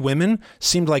 3 women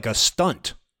seemed like a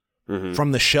stunt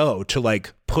from the show to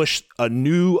like push a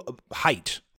new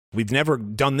height. We've never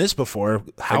done this before.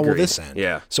 How will this end?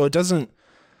 Yeah. So it doesn't.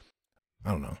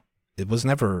 I don't know. It was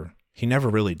never. He never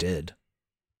really did.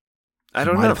 I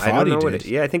don't know. I don't know what.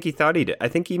 I think he thought he did. I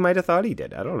think he might have thought he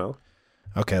did. I don't know.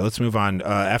 Okay, let's move on.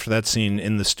 After that scene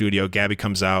in the studio, Gabby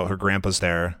comes out. Her grandpa's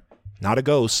there. Not a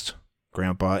ghost.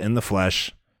 Grandpa in the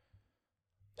flesh.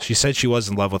 She said she was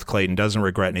in love with Clayton. Doesn't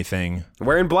regret anything.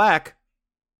 Wearing black.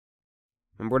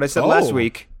 Remember what I said last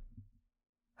week?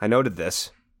 I noted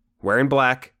this. Wearing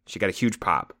black. She got a huge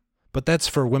pop. But that's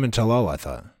for women tell all, I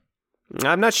thought.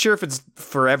 I'm not sure if it's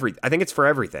for I think it's for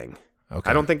everything. Okay.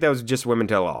 I don't think that was just women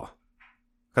tell all.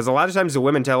 Because a lot of times the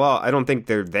women tell all, I don't think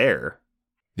they're there.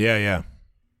 Yeah.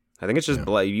 I think it's just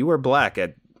black. You were black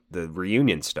at the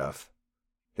reunion stuff.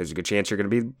 There's a good chance you're going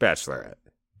to be Bachelorette.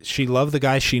 She loved the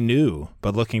guy she knew,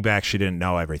 but looking back, she didn't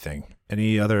know everything.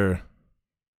 Any other?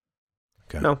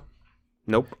 Okay. No.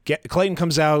 Nope. Clayton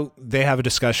comes out. They have a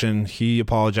discussion. He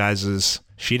apologizes.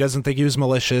 She doesn't think he was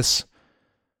malicious.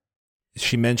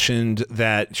 She mentioned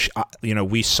that,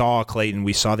 we saw Clayton.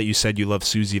 We saw that you said you love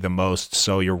Susie the most.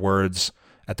 So your words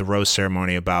at the rose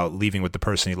ceremony about leaving with the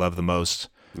person you love the most.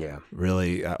 Yeah.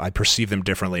 Really, I perceive them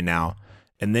differently now.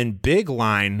 And then big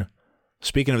line,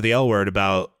 speaking of the L word,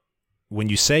 about when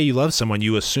you say you love someone,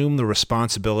 you assume the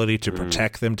responsibility to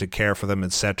protect them, to care for them,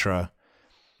 etc.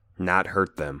 Not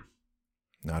hurt them.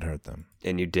 Not hurt them.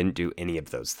 And you didn't do any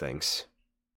of those things.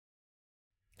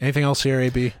 Anything else here,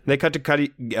 AB? They cut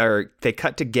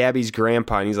to Gabby's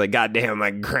grandpa, and he's like, "God damn,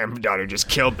 my granddaughter just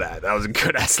killed that. That was a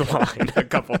good ass line." A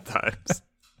couple times.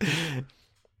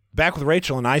 Back with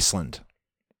Rachel in Iceland.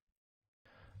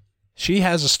 She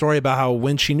has a story about how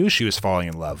when she knew she was falling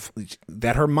in love,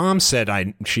 that her mom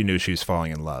said she knew she was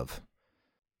falling in love.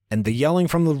 And the yelling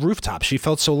from the rooftop, she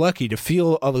felt so lucky to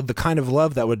feel the kind of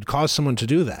love that would cause someone to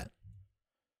do that.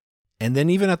 And then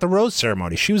even at the rose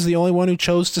ceremony, she was the only one who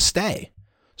chose to stay.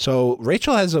 So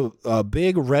Rachel has a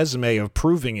big resume of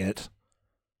proving it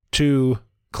to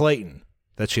Clayton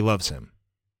that she loves him.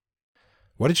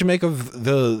 What did you make of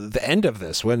the end of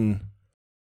this when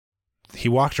he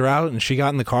walked her out and she got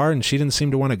in the car and she didn't seem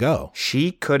to want to go?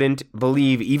 She couldn't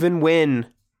believe, even when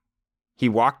he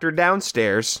walked her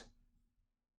downstairs,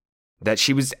 that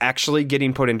she was actually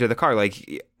getting put into the car.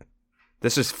 Like,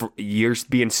 this is you're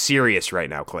being serious right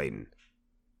now, Clayton.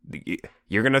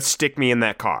 You're going to stick me in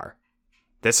that car.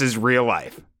 This is real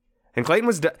life. And Clayton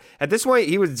was, at this point,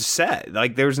 he was set.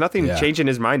 Like, there was nothing changing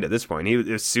his mind at this point. It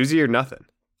was Susie or nothing.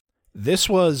 This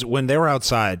was when they were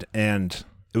outside, and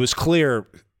it was clear,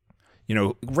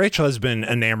 Rachel has been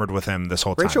enamored with him this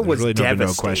whole time. Rachel was really devastated.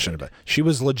 No question about it. She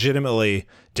was legitimately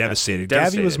devastated.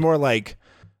 Devastated. Gabby was more like,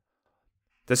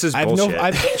 this is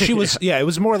bullshit. It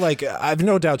was more like, I've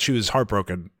no doubt she was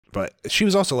heartbroken, but she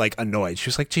was also like annoyed. She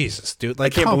was like, Jesus, dude,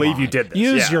 like, I can't believe you did this.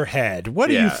 Use your head. What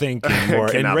are you thinking?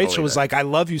 And Rachel was like, I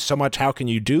love you so much. How can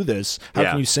you do this? How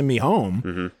can you send me home?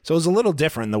 Mm-hmm. So it was a little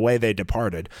different in the way they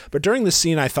departed. But during the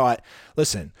scene, I thought,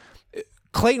 listen,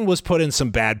 Clayton was put in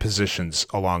some bad positions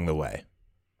along the way.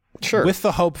 Sure. With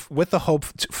the hope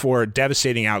for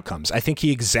devastating outcomes. I think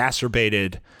he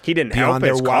exacerbated. He didn't help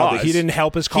his cause. He didn't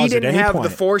help his cause. He didn't have point. the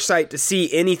foresight to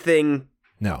see anything.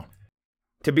 No.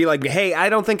 To be like, hey, I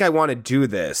don't think I want to do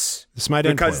this. This might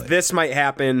end because this might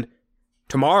happen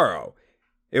tomorrow.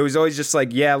 It was always just like,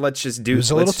 yeah, let's just do. It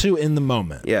was a little too in the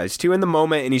moment. Yeah, he's too in the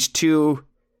moment, and he just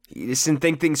didn't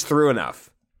think things through enough.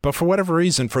 But for whatever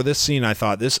reason, for this scene, I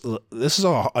thought this is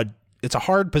it's a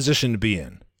hard position to be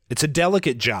in. It's a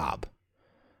delicate job,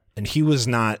 and he was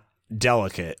not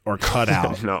delicate or cut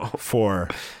out for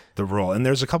the role. And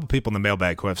there's a couple people in the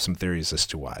mailbag who have some theories as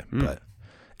to why. But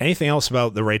anything else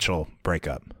about the Rachel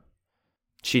breakup?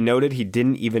 She noted he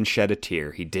didn't even shed a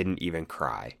tear. He didn't even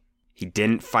cry. He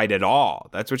didn't fight at all.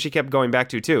 That's what she kept going back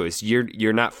to too. Is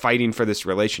you're not fighting for this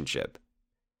relationship.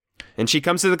 And she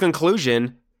comes to the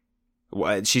conclusion.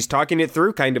 She's talking it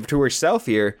through kind of to herself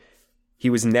here. He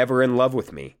was never in love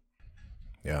with me.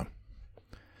 Yeah.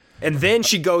 And then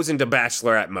she goes into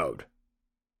Bachelorette mode.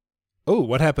 Oh,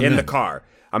 what happened in the car?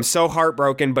 I'm so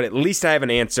heartbroken, but at least I have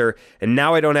an answer, and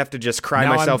now I don't have to just cry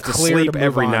Now myself I'm to clear sleep to move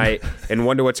every on." night and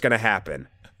wonder what's going to happen.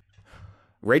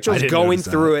 Rachel's didn't going notice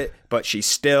that. through it, but she's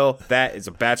still, that is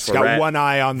a bachelorette. She's got one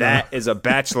eye on that is a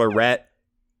bachelorette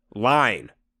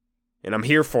line, and I'm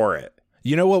here for it.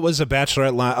 You know what was a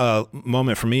bachelorette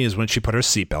moment for me is when she put her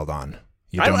seatbelt on.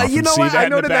 You don't often You know see what? that I in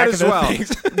the noted back that of as the well.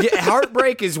 things. Yeah,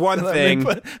 heartbreak is one Let me thing.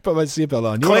 put my seatbelt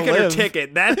on. You Clicking wanna her live.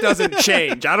 ticket, that doesn't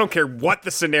change. I don't care what the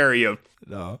scenario.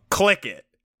 No. Click it.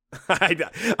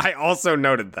 I also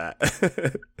noted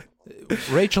that.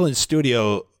 Rachel in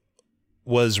studio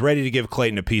was ready to give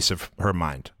Clayton a piece of her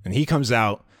mind. And he comes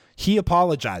out, he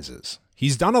apologizes.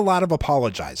 He's done a lot of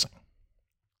apologizing.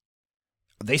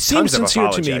 They seem Tons of sincere to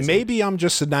me. apologizing. Maybe I'm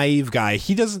just a naive guy.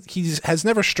 He has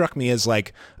never struck me as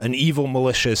like an evil,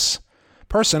 malicious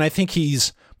person. I think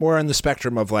he's more on the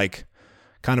spectrum of like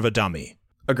kind of a dummy.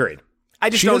 Agreed. I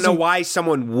just She don't know doesn't- why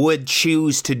someone would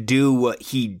choose to do what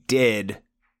he did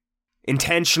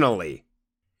intentionally.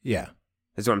 Yeah.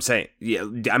 Is what I'm saying. Yeah,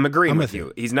 I'm agreeing I'm with with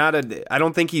you. He's not I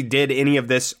don't think he did any of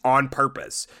this on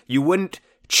purpose. You wouldn't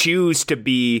choose to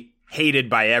be hated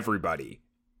by everybody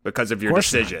because of your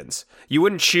course not. decisions. You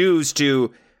wouldn't choose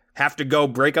to have to go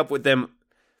break up with them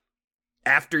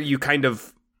after you kind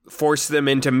of force them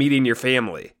into meeting your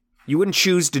family. You wouldn't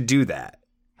choose to do that.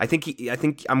 I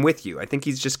think I'm with you. I think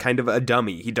he's just kind of a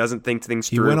dummy. He doesn't think things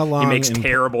He through. went along He makes and-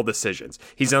 terrible decisions.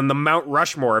 He's on the Mount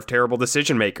Rushmore of terrible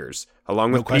decision makers,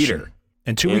 along No with question. Peter.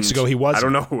 And 2 weeks ago, he wasn't. I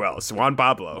don't know who else. Juan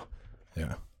Pablo.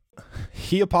 Yeah.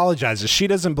 He apologizes. She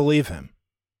doesn't believe him.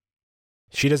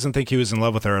 She doesn't think he was in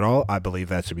love with her at all. I believe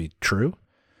that to be true.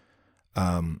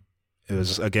 It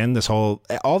was, again,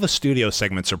 all the studio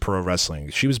segments are pro wrestling.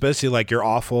 She was basically like, "You're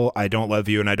awful. I don't love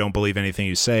you, and I don't believe anything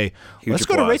you say." Huge Let's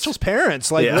go to applause. Rachel's parents.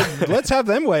 Like, Yeah. let's have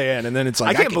them weigh in. And then it's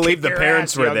like, I can't can believe kick the your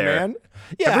parents ass, were young there. man.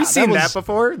 Yeah, Have we seen that was-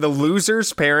 before? The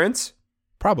loser's parents?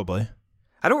 Probably.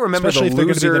 I don't remember Especially the if they're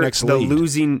gonna be loser, the next lead.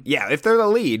 losing. Yeah, if they're the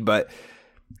lead, but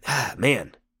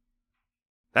man,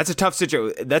 that's a tough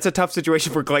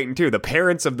situation for Clayton too. The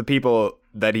parents of the people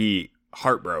that he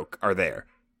heartbroke are there.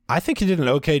 I think he did an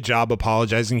okay job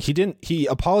apologizing. He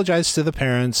apologized to the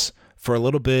parents for a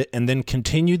little bit and then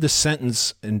continued the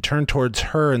sentence and turned towards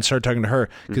her and started talking to her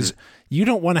because you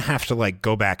don't want to have to like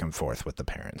go back and forth with the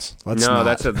parents. That's a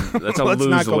Let's Let's not go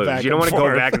lose-lose. back You don't and want to go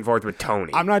forth. back and forth with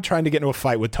Tony. I'm not trying to get into a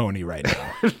fight with Tony right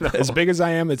now. As big as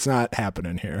I am, it's not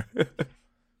happening here.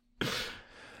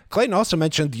 Clayton also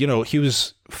mentioned, he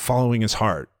was following his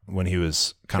heart when he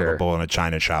was kind of Sure. a bull in a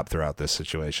china shop throughout this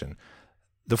situation.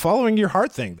 The following your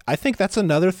heart thing, I think that's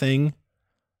another thing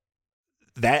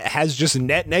that has just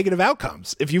net negative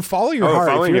outcomes. If you follow your heart,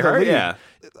 following if you're your the heart,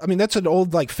 lead- yeah. I mean, that's an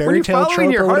old like When fairy you're tale following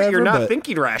trope your or heart, whatever. you're not but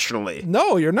thinking rationally.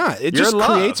 no, you're not. It You're just in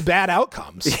love. creates bad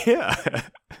outcomes. Yeah.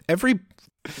 Every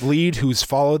lead who's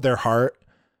followed their heart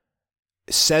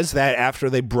says that after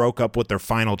they broke up with their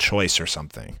final choice or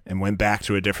something and went back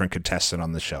to a different contestant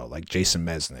on the show, like Jason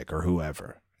Mesnick or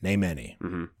whoever. Name any.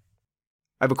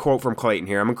 I have a quote from Clayton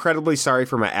here. "I'm incredibly sorry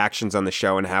for my actions on the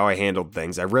show and how I handled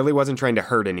things. I really wasn't trying to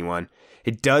hurt anyone.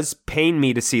 It does pain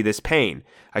me to see this pain.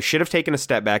 I should have taken a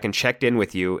step back and checked in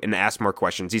with you and asked more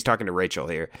questions." He's talking to Rachel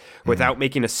here. "Without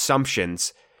making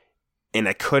assumptions, and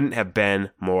I couldn't have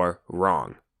been more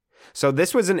wrong." So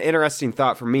this was an interesting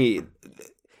thought for me.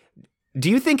 Do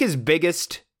you think his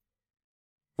biggest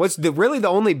was really the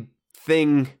only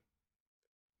thing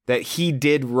that he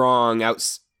did wrong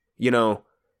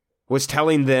was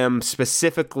telling them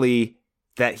specifically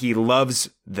that he loves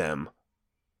them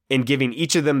and giving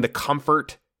each of them the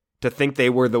comfort to think they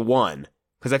were the one?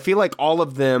 Because I feel like all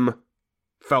of them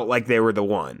felt like they were the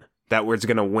one that was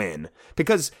going to win.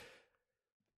 Because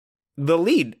the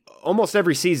lead, almost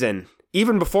every season,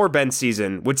 even before Ben's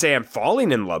season, would say, "I'm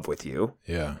falling in love with you."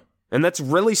 Yeah. And that's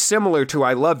really similar to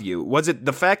 "I love you." Was it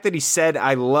the fact that he said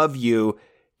 "I love you"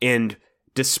 and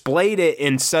displayed it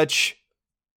in such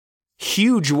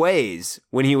huge ways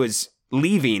when he was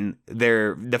leaving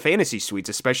the fantasy suites,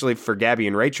 especially for Gabby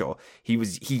and Rachel? He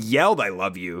yelled "I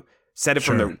love you," said it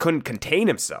from Sure. couldn't contain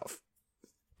himself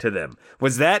to them.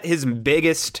 Was that his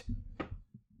biggest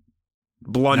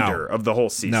blunder of the whole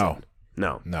season?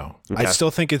 No. Okay. I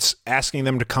still think it's asking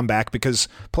them to come back because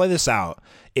play this out.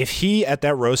 If he at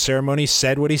that rose ceremony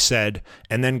said what he said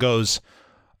and then goes,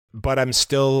 "But I'm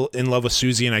still in love with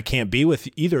Susie and I can't be with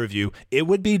either of you," it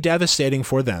would be devastating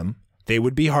for them. They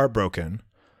would be heartbroken.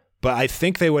 But I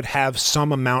think they would have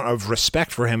some amount of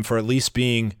respect for him for at least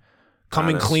coming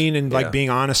Honest. clean and Yeah. like being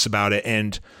honest about it.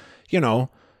 And,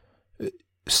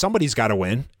 somebody's got to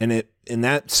win. And in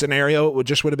that scenario, it would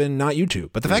have been not you two.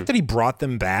 But the fact that he brought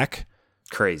them back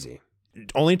Crazy.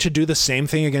 only to do the same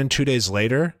thing again 2 days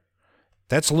later,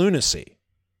 That's lunacy.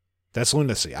 That's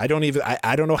lunacy. I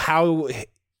don't know how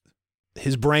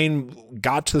his brain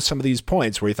got to some of these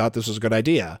points where he thought this was a good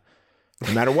idea,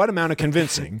 no matter what amount of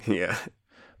convincing. Yeah.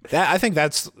 I think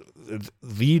that's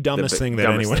the dumbest thing that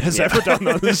anyone has ever done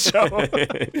on this show.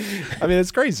 I mean,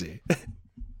 it's crazy.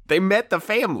 They met the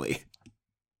family.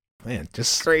 Man,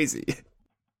 just crazy.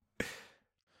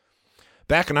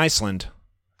 Back in Iceland,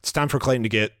 it's time for Clayton to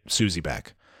get Susie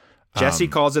back. Jesse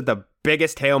calls it the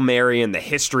biggest Hail Mary in the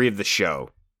history of the show.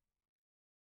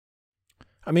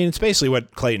 I mean, it's basically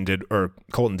what Colton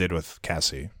did with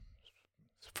Cassie.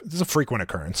 This is a frequent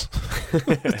occurrence.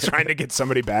 Trying to get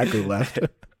somebody back who left.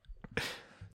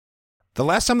 The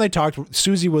last time they talked,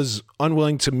 Susie was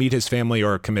unwilling to meet his family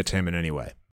or commit to him in any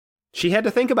way. She had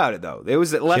to think about it, though. It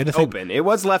was left open. It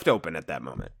was left open at that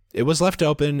moment. It was left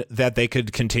open that they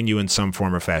could continue in some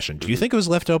form or fashion. Do you think it was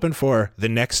left open for the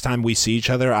next time we see each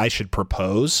other, I should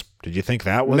propose? Did you think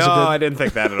that was No, I didn't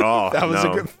think that at all.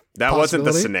 That wasn't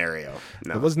the scenario.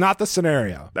 No. It was not the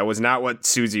scenario. That was not what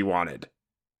Susie wanted.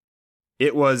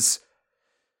 It was,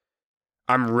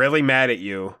 I'm really mad at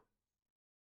you.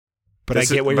 But I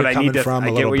get where you're coming from.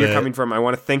 I get where you're coming from. I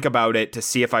want to think about it to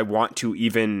see if I want to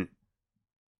even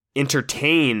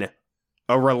entertain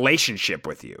a relationship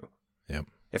with you. Yep.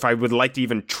 If I would like to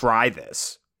even try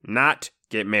this, not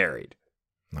get married.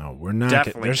 No, we're not.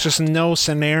 Definitely There's not. just no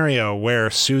scenario where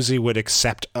Susie would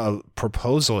accept a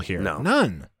proposal here. No.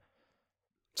 None.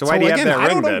 So why do you have that ring then? I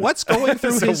don't know what's going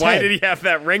through his head. So why did he have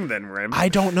that ring then, Rim? I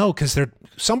don't know, because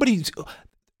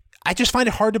I just find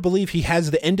it hard to believe he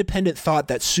has the independent thought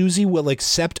that Susie will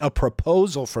accept a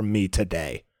proposal from me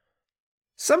today.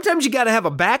 Sometimes you got to have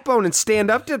a backbone and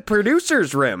stand up to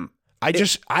producers, Rim.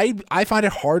 I find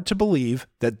it hard to believe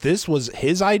that this was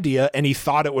his idea and he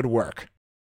thought it would work.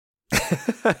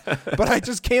 But I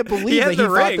just can't believe that he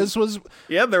thought this was...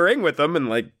 He had the ring with him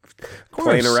and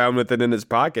playing around with it in his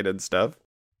pocket and stuff.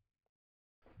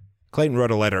 Clayton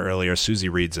wrote a letter earlier. Susie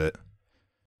reads it.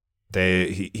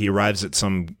 He arrives at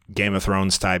some Game of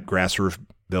Thrones type grass roof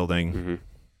building. Mm-hmm.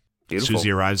 Beautiful.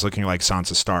 Susie arrives looking like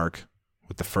Sansa Stark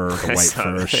with the white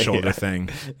fur shoulder thing.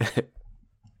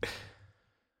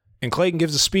 And Clayton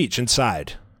gives a speech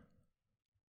inside.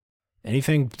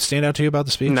 Anything stand out to you about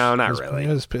the speech? No, not really.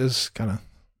 It was kind of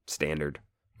standard.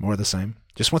 More of the same.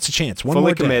 Just wants a chance.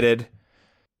 Fully committed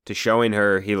to showing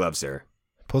her he loves her.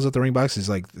 Pulls out the ring box. He's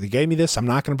like, they gave me this. I'm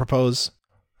not going to propose.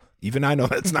 Even I know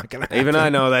that's not going to happen. Even I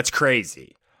know that's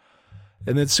crazy.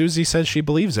 And then Susie says she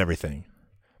believes everything.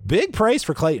 Big praise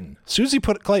for Clayton. Susie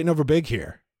put Clayton over big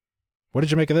here. What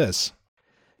did you make of this?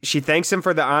 She thanks him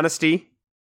for the honesty,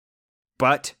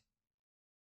 but,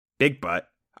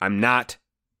 I'm not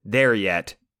there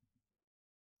yet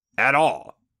at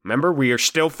all. Remember, we are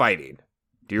still fighting.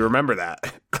 Do you remember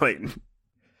that, Clayton?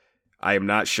 I am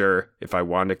not sure if I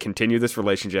want to continue this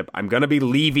relationship. I'm going to be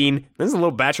leaving. This is a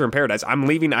little Bachelor in Paradise. I'm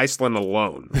leaving Iceland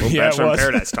alone. A little Bachelor in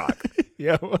Paradise talk.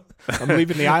 Yeah, I'm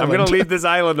leaving the island. I'm going to leave this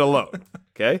island alone.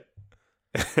 Okay?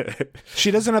 She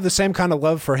doesn't have the same kind of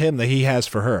love for him that he has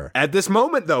for her. At this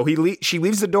moment, though, she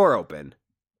leaves the door open.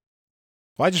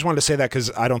 Well, I just wanted to say that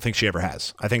because I don't think she ever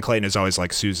has. I think Clayton is always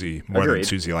like Susie more than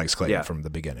Susie likes Clayton from the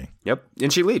beginning. Yep.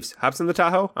 And she leaves. Hops in the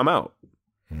Tahoe. I'm out.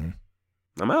 Mm-hmm.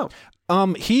 I'm out.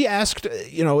 He asked,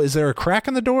 is there a crack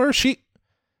in the door? A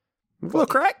little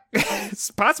crack? It's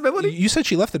a possibility. You said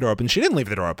she left the door open. She didn't leave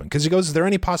the door open because he goes, is there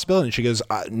any possibility? And she goes,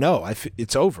 no,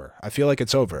 it's over. I feel like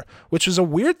it's over, which is a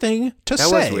weird thing to say.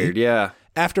 That was weird, yeah.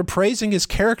 After praising his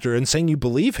character and saying you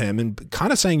believe him and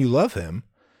kind of saying you love him,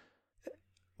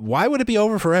 why would it be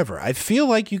over forever? I feel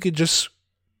like you could just,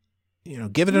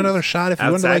 give it another shot. If you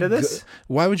outside of this,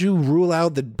 why would you rule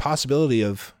out the possibility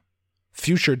of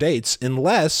future dates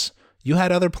unless you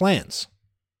had other plans?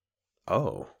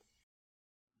 Oh.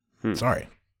 Sorry.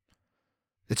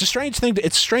 It's a strange thing.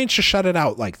 It's strange to shut it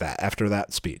out like that after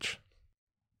that speech.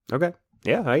 Okay.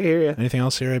 Yeah, I hear you. Anything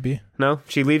else here, AB? No.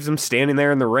 She leaves him standing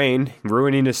there in the rain,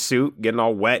 ruining his suit, getting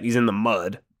all wet. He's in the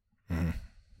mud. Mm-hmm.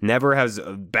 Never has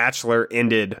a Bachelor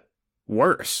ended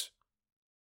worse.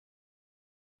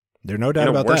 There's no doubt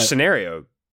about that. Worst scenario.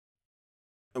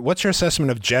 What's your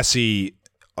assessment of Jesse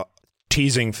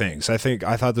teasing things? I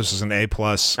thought this was an A+.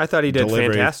 I thought he did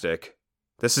delivery. Fantastic.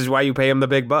 This is why you pay him the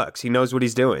big bucks. He knows what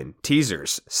he's doing.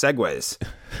 Teasers, segues,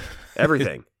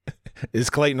 everything.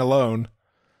 Is Clayton alone?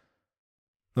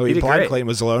 No, he implied Clayton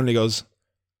was alone. And he goes,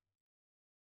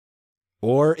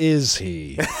 or is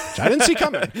he? Which I didn't see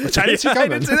coming. I didn't see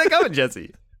that coming,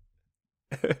 Jesse.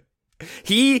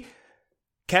 He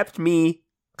kept me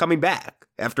coming back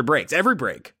after breaks. Every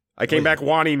break, I came back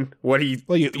wanting what he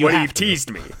teased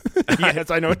me.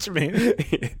 Yes, I know what you mean.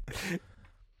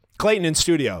 Clayton in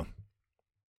studio.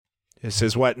 He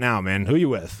says, what now, man? Who you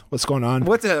with? What's going on?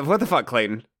 What the fuck,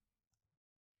 Clayton?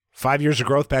 5 years of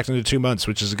growth packed into 2 months,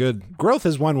 which is good. Growth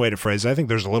is one way to phrase it. I think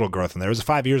there's a little growth in there. It was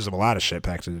 5 years of a lot of shit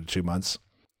packed into 2 months.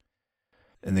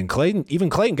 And then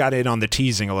Clayton got in on the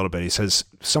teasing a little bit. He says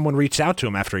someone reached out to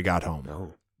him after he got home.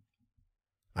 Oh.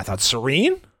 I thought,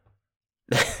 Serene?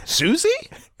 Susie?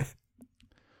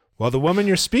 Well, the woman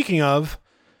you're speaking of,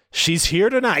 she's here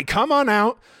tonight. Come on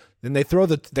out. Then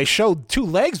they showed 2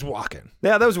 legs walking.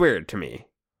 Yeah, that was weird to me.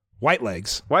 White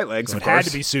legs. White legs, So of it course.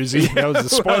 had to be Susie. That was a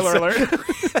spoiler alert.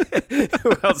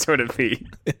 Who else would it be?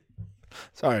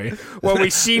 Sorry. Well,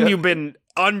 we've seen you been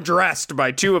undressed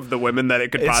by 2 of the women that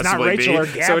it could It's not possibly Rachel be. or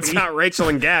Gabby. So it's not Rachel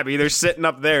and Gabby. They're sitting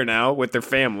up there now with their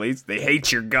families. They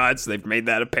hate your guts. They've made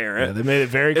that Yeah, apparent. they made it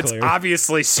very It's clear.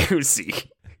 obviously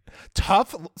Susie.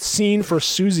 Tough scene for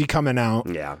Susie coming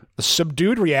out. Yeah. A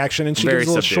subdued reaction, and she Very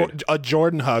gives a subdued. a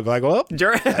Jordan hug. Like, well, I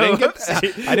didn't get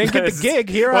the gig.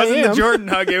 Here It I wasn't am. the Jordan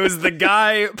hug. It was the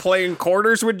guy playing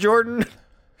quarters with Jordan.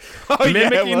 Oh, yeah, it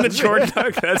Mimicking the was. Jordan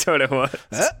hug. That's what it was.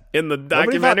 In the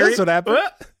Nobody thought documentary. this would happen.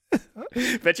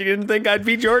 Bet you didn't think I'd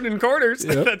be Jordan in quarters.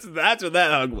 Yep. That's what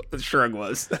that shrug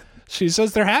was. She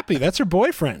says they're happy. That's her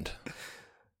boyfriend.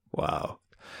 Wow.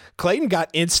 Clayton got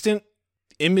instant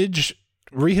image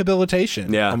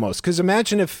rehabilitation. Yeah. Almost. Because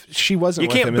imagine if she wasn't You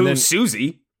with can't him. boo And then,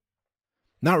 Susie.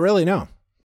 not really, no.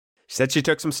 She said she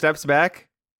took some steps back.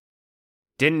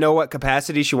 Didn't know what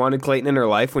capacity she wanted Clayton in her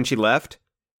life when she left.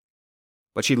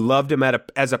 But she loved him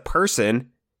as a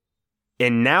person.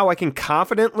 And now I can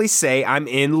confidently say I'm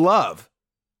in love.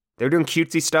 They're doing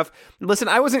cutesy stuff. Listen,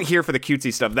 I wasn't here for the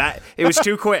cutesy stuff. It was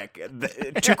too quick.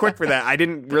 Too quick for that. I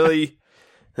didn't really...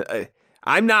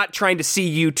 I'm not trying to see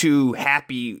you 2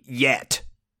 happy yet.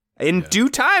 In due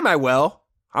time, I will.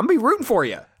 I'm going to be rooting for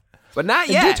you. But not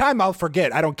In yet. due time, I'll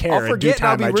forget. I don't care. I'll forget In due and I'll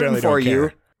time, be I rooting generally for don't you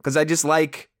care. because I just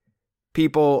like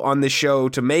people on the show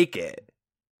to make it.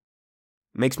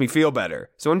 Makes me feel better.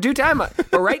 So in due time,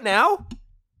 but right now,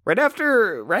 right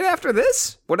after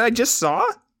this, what I just saw,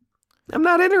 I'm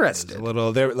not interested. A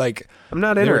little, they're like, I'm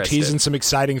not they were interested. teasing some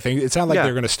exciting things. It sounded like Yeah.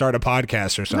 they're going to start a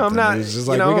podcast or something. No, I'm not. It's just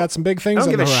you like, know, we got some big things I on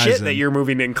don't the give a horizon. shit that you're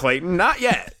moving in, Clayton. Not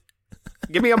yet.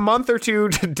 Give me a month or 2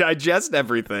 to digest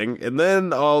everything, and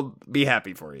then I'll be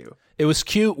happy for you. It was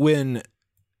cute when,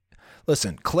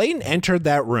 listen, Clayton entered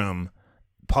that room,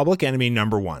 public enemy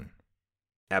number 1.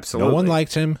 Absolutely. No one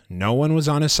liked him. No one was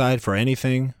on his side for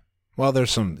anything. Well,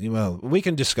 we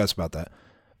can discuss about that.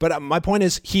 But my point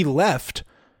is, he left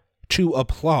to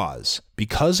applause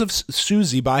because of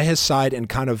Susie by his side and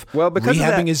kind of because of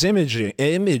rehabbing that- his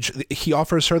image. He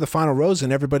offers her the final rose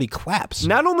and everybody claps.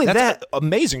 Not only That's that, an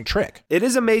amazing trick. it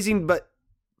is amazing, but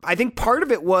I think part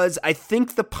of it was, I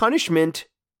think the punishment,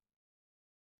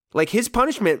 like his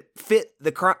punishment fit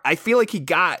the crime. I feel like he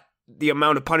got the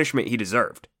amount of punishment he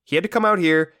deserved. He had to come out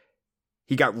here.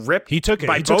 He got ripped He took it.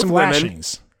 by He took both some women.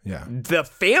 lashings. Yeah. The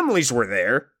families were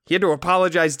there. He had to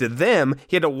apologize to them.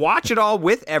 He had to watch it all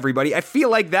with everybody. I feel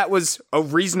like that was a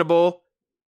reasonable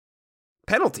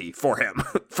penalty for him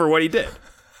for what he did.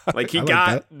 Like he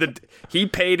he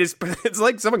paid his. It's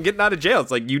like someone getting out of jail.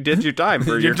 It's like you did your time for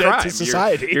your You're dead crime. to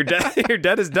society. Your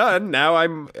debt is done. Now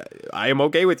I am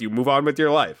okay with you. Move on with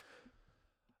your life.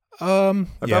 I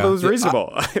thought it was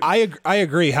reasonable. I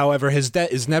agree. However, his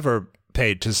debt is never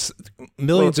paid to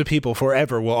millions of people.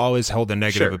 Forever will always hold a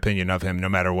negative Sure. opinion of him, no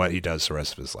matter what he does the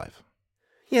rest of his life.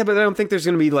 Yeah, but I don't think there's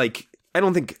going to be like. I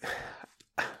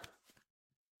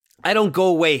don't go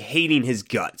away hating his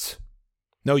guts.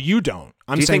 No, you don't.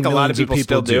 I'm Do you saying think a lot of millions people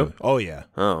still do? Oh yeah,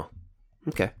 Oh,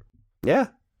 okay. Yeah.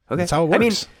 Okay. that's how it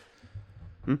works.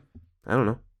 I mean, I don't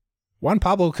know. Juan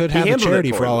Pablo could He have a handled it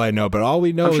charity for for him. all I know, but all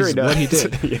we know I'm sure is he does. what he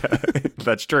did. Yeah,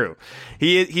 that's true.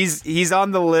 He's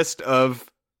on the list of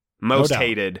most doubt.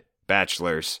 hated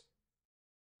bachelors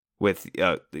with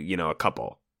a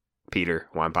couple. Peter,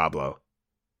 Juan Pablo,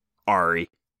 Ari.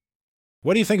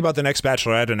 What do you think about the next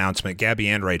Bachelorette announcement? Gabby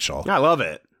and Rachel, I love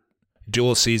it.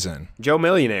 dual season. Joe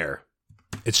Millionaire.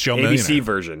 It's Joe ABC Millionaire.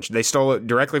 version. They stole it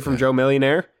directly from Joe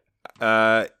Millionaire.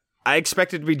 I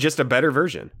expect it to be just a better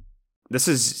version. This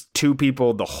is 2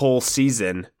 people the whole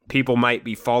season. People might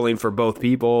be falling for both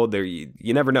people.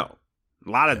 You never know. A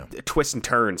lot of twists and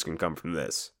turns can come from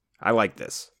this. I like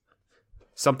this.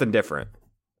 Something different.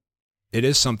 It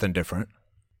is something different.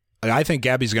 I think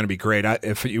Gabby's going to be great.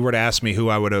 If you were to ask me who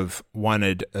I would have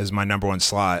wanted as my number 1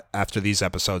 slot after these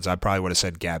episodes, I probably would have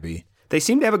said Gabby. They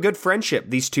seem to have a good friendship,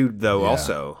 these 2, though, Yeah.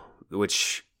 also,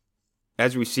 which,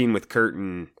 as we've seen with Kurt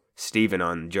and Steven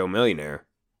on Joe Millionaire,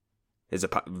 is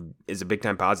a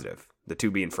big-time positive, the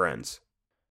 2 being friends.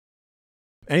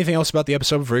 Anything else about the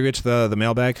episode before we get to the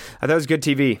mailbag? I thought it was good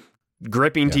TV.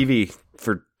 gripping TV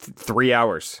for 3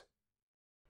 hours.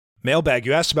 Mailbag,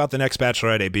 you asked about the next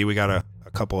Bachelorette, AB. We got a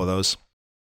couple of those.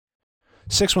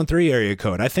 613 area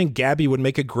code. I think Gabby would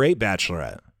make a great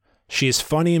Bachelorette. She is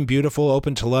funny and beautiful,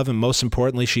 open to love, and most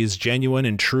importantly, she is genuine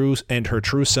and true and her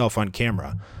true self on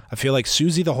camera. I feel like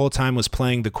Susie the whole time was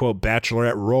playing the, quote,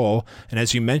 Bachelorette role, and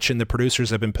as you mentioned, the producers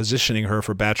have been positioning her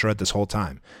for Bachelorette this whole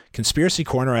time. Conspiracy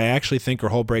Corner, I actually think her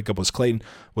whole breakup with Clayton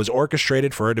was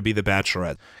orchestrated for her to be the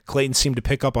Bachelorette. Clayton seemed to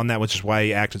pick up on that, which is why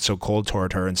he acted so cold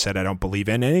toward her and said, I don't believe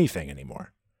in anything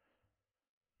anymore.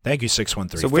 Thank you,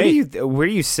 613. So where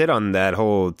do you sit on that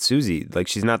whole Susie? Like,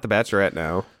 she's not the Bachelorette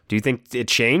now. Do you think it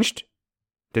changed?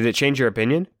 Did it change your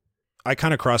opinion? I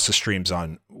kind of crossed the streams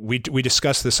on. We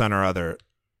discussed this on our other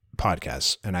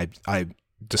podcasts, and I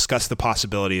discussed the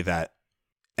possibility that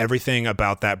everything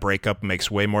about that breakup makes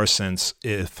way more sense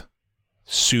if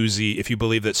you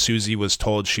believe that Susie was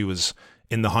told she was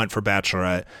in the hunt for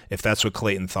Bachelorette, if that's what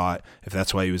Clayton thought, if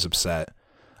that's why he was upset.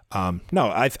 No,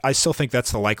 I still think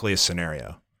that's the likeliest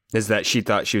scenario. Is that she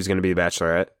thought she was going to be the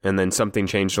Bachelorette, and then something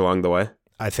changed along the way?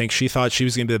 I think she thought she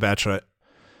was going to be the Bachelorette,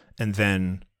 and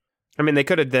then... I mean, they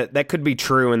could have that could be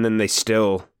true, and then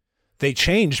they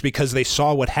changed because they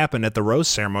saw what happened at the rose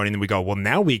ceremony, and then we go, well,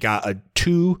 now we got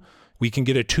we can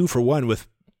get a 2-for-1 with...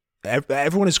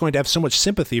 Everyone is going to have so much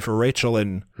sympathy for Rachel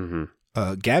and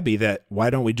Gabby that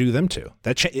why don't we do them too?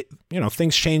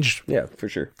 Things changed. Yeah, for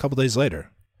sure. A couple days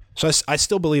later. So I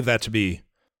still believe that to be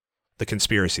the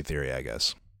conspiracy theory, I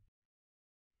guess.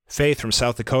 Faith from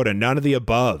South Dakota, none of the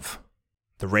above.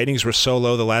 The ratings were so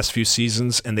low the last few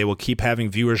seasons, and they will keep having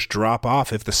viewers drop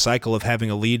off if the cycle of having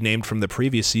a lead named from the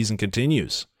previous season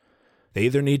continues. They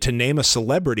either need to name a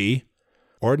celebrity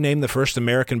or name the first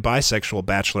American bisexual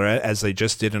Bachelorette, as they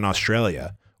just did in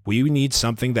Australia. We need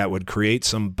something that would create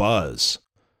some buzz.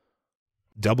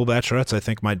 Double Bachelorettes, I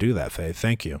think, might do that, Faith.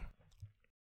 Thank you.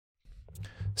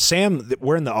 Sam,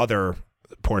 we're in the other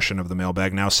portion of the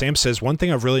mailbag now. Sam says, one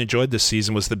thing I've really enjoyed this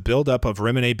season was the buildup of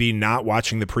Rim and AB not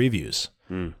watching the previews.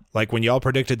 Like when y'all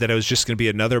predicted that it was just going to be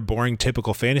another boring,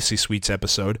 typical Fantasy Suites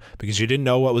episode because you didn't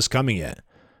know what was coming yet.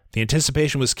 The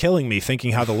anticipation was killing me,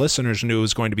 thinking how the listeners knew it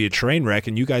was going to be a train wreck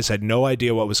and you guys had no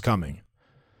idea what was coming.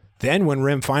 Then when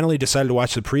Rim finally decided to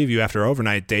watch the preview after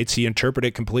overnight dates, he interpreted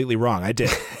it completely wrong. I did.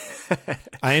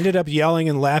 I ended up yelling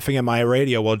and laughing at my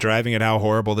radio while driving at how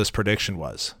horrible this prediction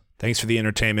was. Thanks for the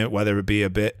entertainment, whether it be a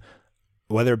bit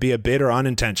or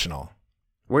unintentional.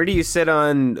 Where do you sit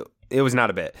on... It was not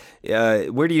a bit.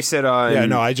 Where do you sit on... Yeah,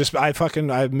 no, I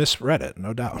misread it,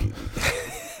 no doubt.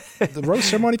 The rose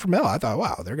ceremony from hell, I thought,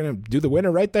 wow, they're going to do the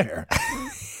winner right there.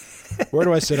 Where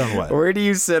do I sit on what? Where do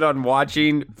you sit on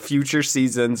watching future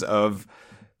seasons of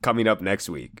Coming Up Next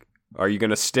Week? Are you going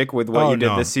to stick with what you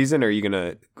did this season, or are you going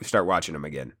to start watching them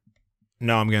again?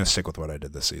 No, I'm going to stick with what I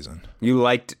did this season. You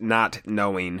liked not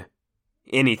knowing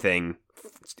anything,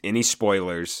 any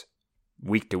spoilers,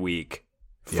 week to week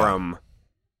from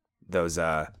those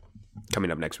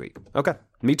Coming Up Next Week. Okay,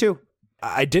 me too.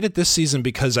 I did it this season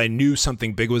because I knew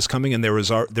something big was coming, and there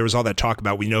was all that talk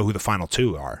about we know who the final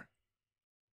two are.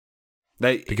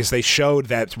 Because they showed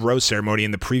that rose ceremony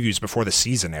in the previews before the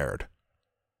season aired.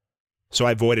 So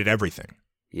I avoided everything.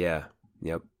 Yeah.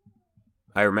 Yep.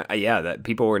 I remember. Yeah, that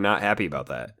people were not happy about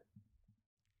that.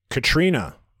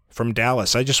 Katrina from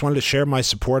Dallas. I just wanted to share my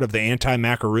support of the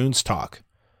anti-macaroons talk.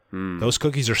 Those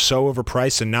cookies are so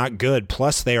overpriced and not good.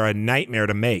 Plus, they are a nightmare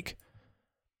to make.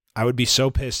 I would be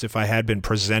so pissed if I had been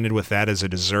presented with that as a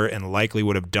dessert and likely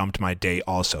would have dumped my date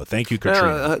also. Thank you,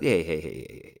 Katrina.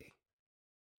 Hey.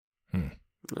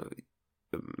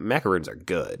 Macaroons are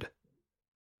good.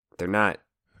 They're not.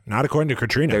 Not according to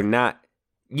Katrina. They're not.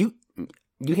 You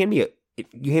hand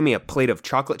me a plate of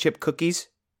chocolate chip cookies,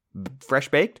 fresh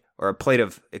baked, or a plate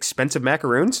of expensive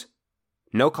macaroons?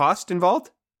 No cost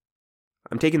involved?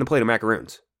 I'm taking the plate of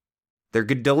macaroons. They're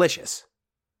good, delicious.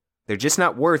 They're just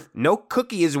not worth. No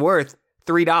cookie is worth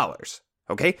 $3.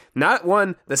 Okay, not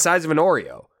one the size of an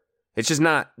Oreo. It's just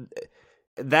not.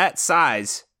 That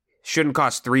size shouldn't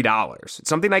cost $3. It's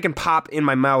something I can pop in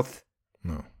my mouth.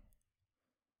 No.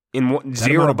 In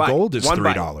zero bite. Gold is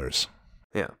 $3.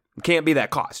 Yeah, it can't be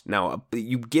that cost. Now,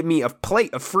 you give me a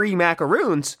plate of free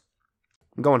macaroons,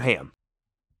 I'm going ham.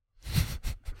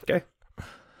 Okay.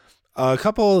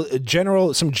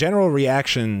 Some general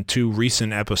reaction to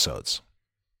recent episodes.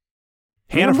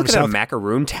 Hannah from South. A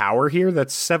macaroon tower here.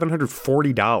 That's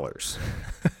 $740.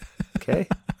 Okay.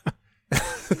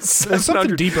 There's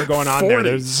something deeper going on there.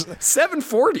 There's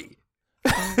 $740.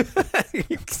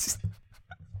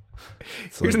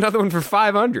 Here's another one for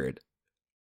 $500.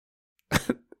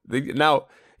 Now,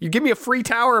 you give me a free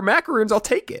tower of macaroons, I'll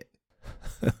take it.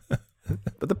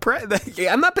 But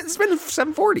I'm not spending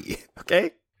 $740.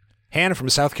 Okay. Hannah from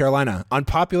South Carolina.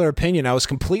 Unpopular opinion, I was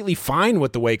completely fine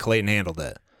with the way Clayton handled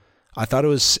it. I thought it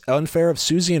was unfair of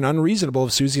Susie and unreasonable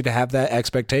of Susie to have that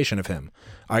expectation of him.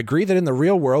 I agree that in the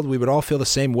real world, we would all feel the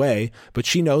same way, but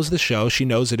she knows the show. She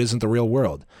knows it isn't the real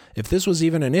world. If this was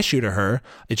even an issue to her,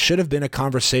 it should have been a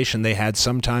conversation they had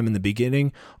sometime in the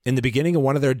beginning of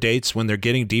one of their dates when they're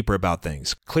getting deeper about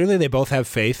things. Clearly, they both have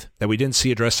faith that we didn't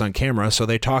see addressed on camera, so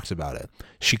they talked about it.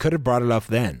 She could have brought it up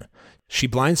then. She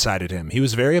blindsided him. He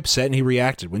was very upset and he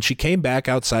reacted. When she came back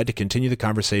outside to continue the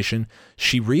conversation,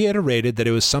 she reiterated that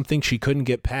it was something she couldn't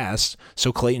get past,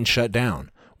 so Clayton shut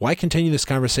down. Why continue this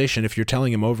conversation if you're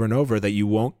telling him over and over that you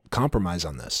won't compromise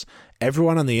on this?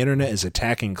 Everyone on the internet is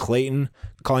attacking Clayton,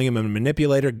 calling him a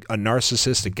manipulator, a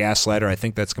narcissist, a gaslighter. I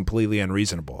think that's completely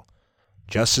unreasonable.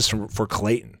 Justice for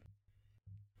Clayton.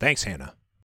 Thanks, Hannah.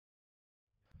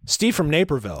 Steve from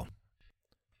Naperville.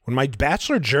 When my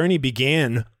Bachelor journey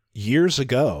began years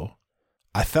ago,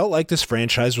 I felt like this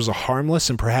franchise was a harmless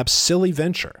and perhaps silly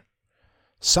venture.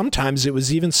 Sometimes it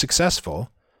was even successful,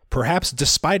 perhaps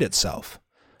despite itself.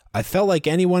 I felt like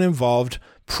anyone involved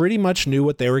pretty much knew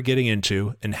what they were getting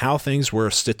into and how things were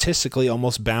statistically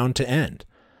almost bound to end.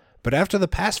 But after the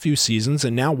past few seasons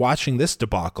and now watching this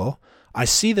debacle, I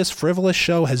see this frivolous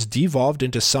show has devolved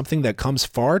into something that comes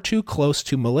far too close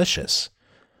to malicious.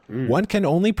 One can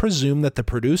only presume that the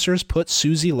producers put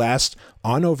Susie last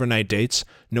on overnight dates,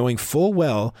 knowing full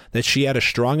well that she had a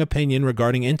strong opinion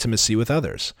regarding intimacy with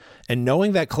others, and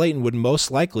knowing that Clayton would most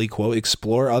likely, quote,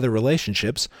 explore other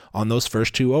relationships on those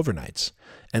first 2 overnights.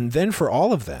 And then for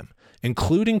all of them,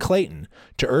 including Clayton,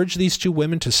 to urge these 2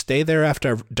 women to stay there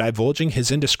after divulging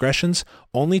his indiscretions,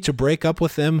 only to break up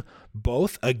with them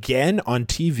both again on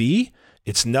TV,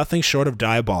 it's nothing short of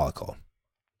diabolical.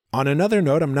 On another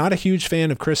note, I'm not a huge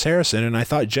fan of Chris Harrison, and I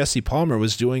thought Jesse Palmer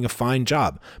was doing a fine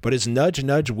job. But his nudge,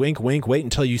 nudge, wink, wink, wait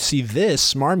until you see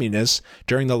this smarminess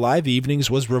during the live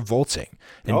evenings was revolting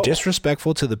and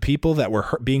disrespectful to the people that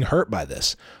were being hurt by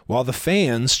this, while the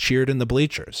fans cheered in the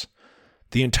bleachers.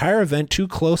 The entire event too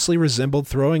closely resembled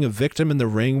throwing a victim in the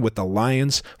ring with the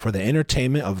lions for the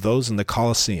entertainment of those in the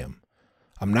Coliseum.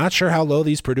 I'm not sure how low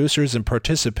these producers and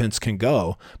participants can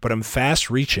go, but I'm fast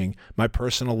reaching my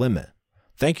personal limit.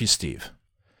 Thank you, Steve.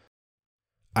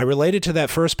 I related to that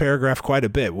first paragraph quite a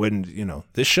bit when,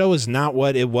 this show is not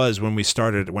what it was when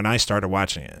I started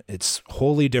watching it. It's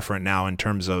wholly different now in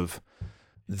terms of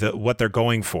what they're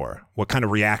going for, what kind of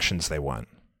reactions they want.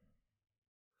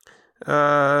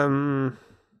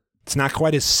 It's not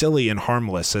quite as silly and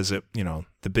harmless as the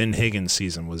Ben Higgins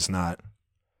season was not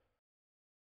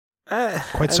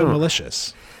quite so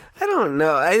malicious. I don't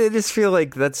know. I just feel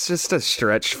like that's just a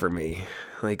stretch for me.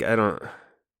 Like,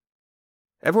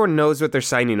 everyone knows what they're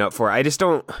signing up for. I just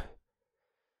don't.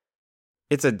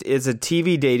 It's a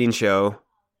TV dating show.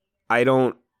 I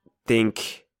don't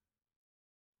think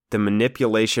the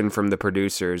manipulation from the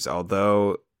producers,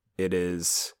 although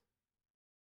it's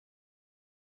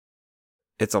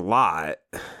a lot,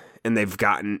 and they've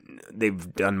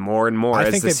done more and more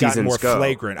as the seasons go.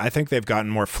 Flagrant. I think they've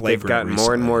gotten more flagrant. They've gotten recently.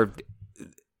 more and more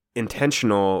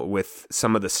intentional with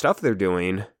some of the stuff they're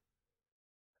doing.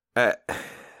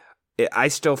 I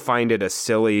still find it a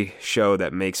silly show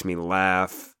that makes me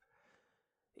laugh,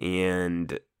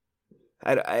 and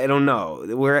I don't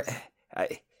know.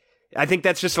 I think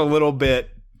that's just a little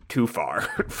bit too far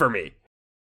for me.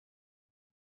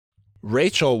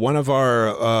 Rachel, one of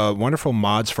our wonderful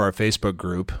mods for our Facebook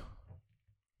group,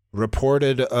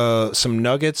 reported some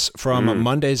nuggets from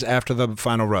Mondays after the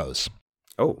final rose.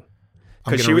 Oh,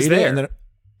 because she was there.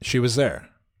 She was there.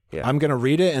 Yeah. I'm going to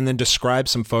read it and then describe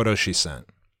some photos she sent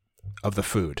of the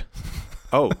food.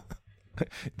 Oh.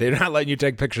 They're not letting you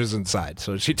take pictures inside.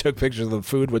 So she took pictures of the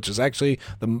food, which is actually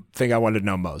the thing I wanted to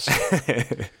know most.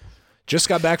 Just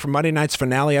got back from Monday night's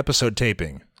finale episode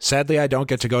taping. Sadly, I don't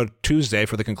get to go Tuesday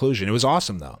for the conclusion. It was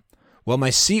awesome, though. Well,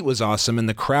 my seat was awesome and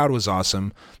the crowd was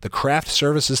awesome. The craft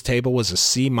services table was a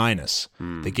C-.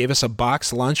 They gave us a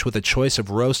boxed lunch with a choice of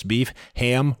roast beef,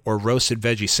 ham, or roasted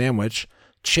veggie sandwich,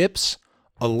 chips,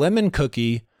 a lemon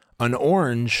cookie, an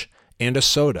orange, and a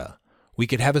soda. We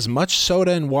could have as much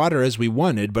soda and water as we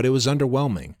wanted, but it was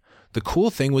underwhelming. The cool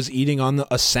thing was eating on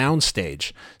a sound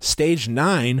stage. Stage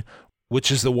 9,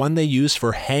 which is the one they use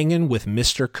for Hangin' with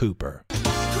Mr. Cooper.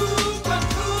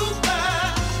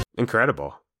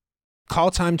 Incredible.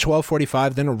 Call time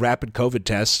 12:45, then a rapid COVID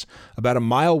test, about a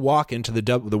mile walk into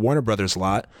the Warner Brothers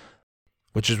lot,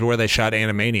 which is where they shot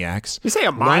Animaniacs. You say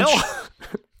a mile?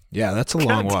 Yeah, that's a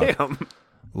long walk. Damn.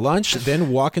 Lunch, then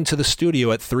walk into the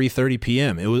studio at 3:30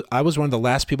 p.m. I was one of the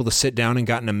last people to sit down and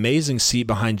got an amazing seat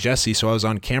behind Jesse, so I was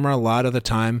on camera a lot of the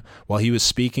time while he was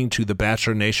speaking to the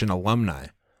Bachelor Nation alumni.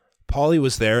 Paulie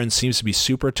was there and seems to be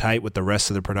super tight with the rest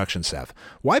of the production staff.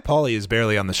 Why Paulie is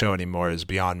barely on the show anymore is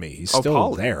beyond me. He's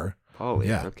still there. Paulie,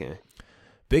 yeah. Okay.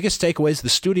 Biggest takeaways, the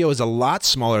studio is a lot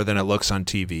smaller than it looks on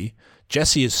TV.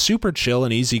 Jesse is super chill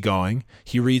and easygoing.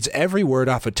 He reads every word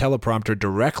off a teleprompter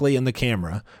directly in the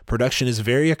camera. Production is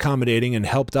very accommodating and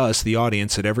helped us, the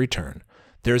audience, at every turn.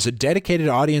 There's a dedicated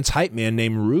audience hype man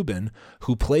named Ruben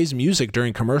who plays music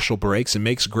during commercial breaks and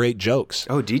makes great jokes.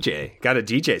 Oh, DJ. Got a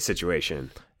DJ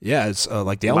situation. Yeah, it's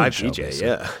like the Ellen Live Show. DJ, basically.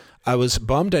 yeah. I was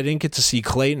bummed I didn't get to see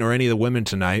Clayton or any of the women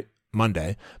tonight,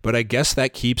 Monday, but I guess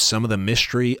that keeps some of the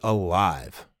mystery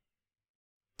alive.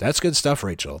 That's good stuff,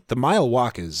 Rachel. The mile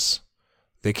walk is...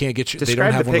 They can't get you. Describe they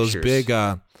don't have the one of those pictures big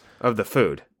of the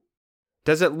food.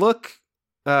 Does it look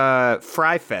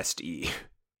Fry Fest-y?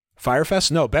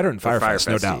 Firefest? No, better than Firefest,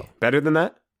 no doubt. Better than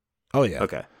that? Oh yeah.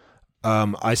 Okay.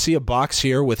 I see a box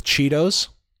here with Cheetos.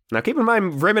 Now keep in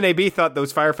mind, Rim and AB thought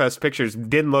those Firefest pictures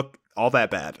didn't look all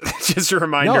that bad. Just a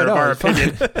reminder of our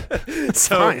opinion.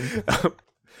 So,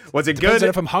 was it Depends good? on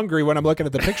if I'm hungry when I'm looking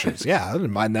at the pictures. Yeah, I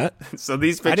didn't mind that. So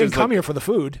these pictures. I didn't come here for the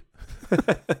food.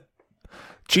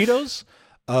 Cheetos.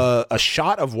 A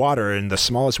shot of water in the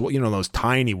smallest, those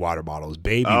tiny water bottles,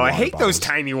 baby. Oh, I water hate bottles. those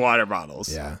tiny water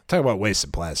bottles. Yeah, talk about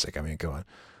wasted plastic. I mean, come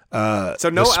on. So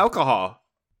no alcohol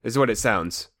is what it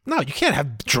sounds. No, you can't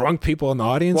have drunk people in the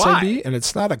audience. Why? And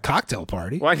it's not a cocktail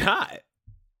party. Why not?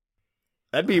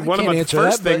 That'd be I one of can't the answer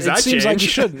first that, but things it I seems change. like you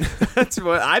shouldn't. That's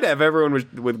what I'd have everyone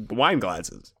with wine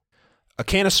glasses. A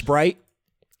can of Sprite.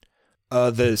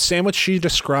 The sandwich she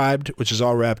described, which is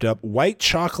all wrapped up, white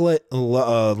chocolate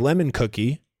lemon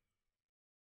cookie,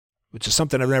 which is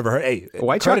something I've never heard. Hey,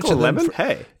 White credit chocolate to them lemon? for-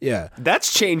 Hey. Yeah.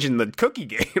 That's changing the cookie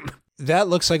game. That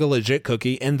looks like a legit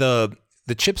cookie. And the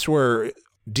chips were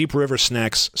Deep River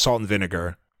Snacks, salt and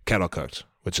vinegar, kettle cooked,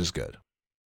 which is good.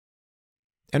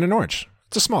 And an orange.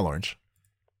 It's a small orange.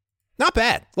 Not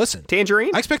bad. Listen.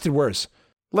 Tangerine? I expected worse.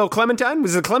 Little clementine?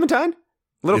 Was it a clementine?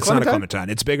 Little It's clementine? not a clementine.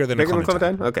 It's bigger than Bigger a than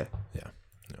clementine. clementine? Okay. Yeah.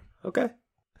 Okay.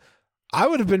 I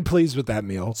would have been pleased with that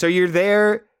meal. So you're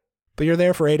there. But you're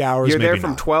there for 8 hours. You're there maybe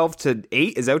from not. 12 to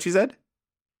 8? Is that what you said?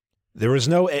 There was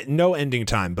no ending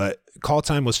time, but call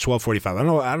time was 12:45. I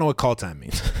don't know what call time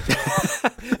means.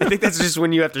 I think that's just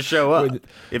when you have to show up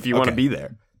if you want to Okay. be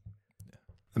there.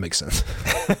 That makes sense.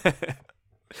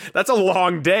 That's a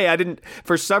long day.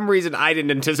 For some reason, I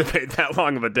didn't anticipate that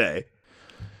long of a day.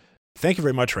 Thank you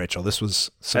very much, Rachel. This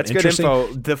was some That's good interesting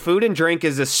info. The food and drink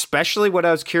is especially what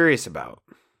I was curious about.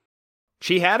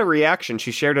 She had a reaction.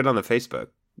 She shared it on the Facebook.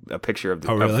 A picture of,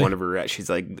 Oh, really? of one of her reactions. She's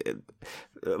like,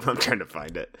 I'm trying to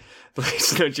find it.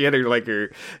 So she had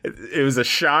it was a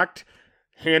shocked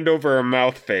hand over her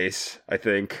mouth face, I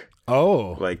think.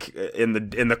 Oh. Like in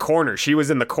the corner. She was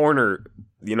in the corner,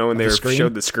 when they screen?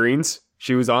 showed the screens.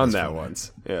 She was on That's that funny.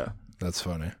 once. Yeah. That's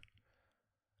funny.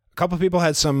 A couple people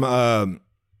had some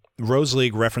Rose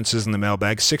League references in the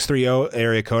mailbag. 630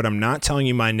 area code. I'm not telling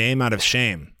you my name out of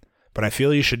shame, but I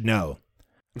feel you should know.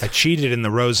 I cheated in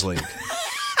the Rose League.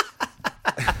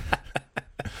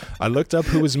 I looked up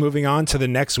who was moving on to the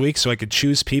next week so I could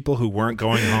choose people who weren't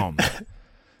going home.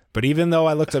 But even though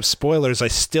I looked up spoilers, I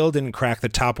still didn't crack the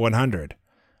top 100.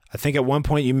 I think at one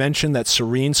point you mentioned that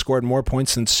Serene scored more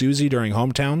points than Susie during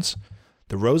hometowns.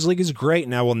 The Rose League is great,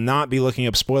 and I will not be looking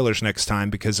up spoilers next time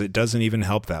because it doesn't even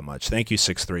help that much. Thank you,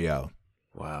 630.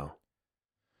 Wow.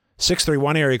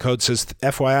 631 area code says,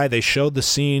 FYI, they showed the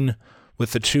scene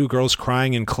with the two girls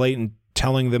crying and Clayton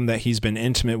telling them that he's been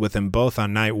intimate with them both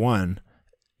on night one.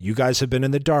 You guys have been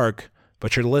in the dark,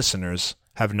 but your listeners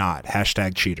have not.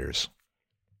 Hashtag cheaters.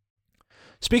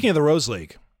 Speaking of the Rose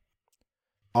League,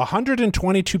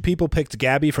 122 people picked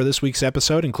Gabby for this week's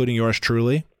episode, including yours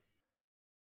truly.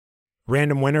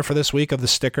 Random winner for this week of the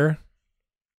sticker.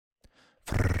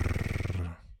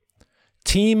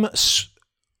 Team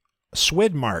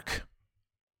Swidmark.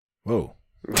 Whoa.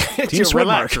 Team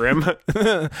Relax, Rim.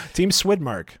 Team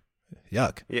Swidmark.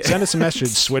 Yuck. Yeah. Send us a message,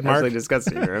 Absolutely Swidmark,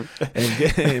 disgusting, Rim.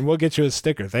 and we'll get you a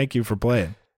sticker. Thank you for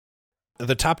playing.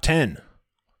 The top 10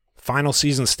 final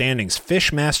season standings.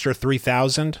 Fishmaster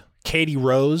 3000, Katie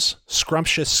Rose,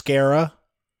 Scrumptious Scara,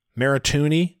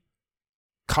 Maratuni,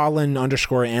 Colin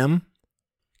 _M,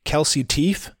 Kelsey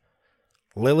Teef,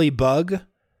 Lily Bug,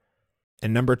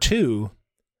 and number 2,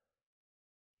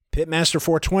 Pitmaster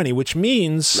 420, which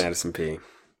means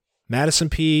Madison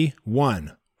P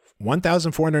won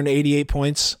 1,488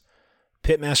 points.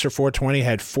 Pitmaster 420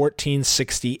 had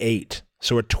 1,468.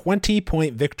 So a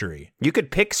 20-point victory. You could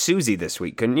pick Susie this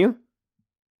week, couldn't you?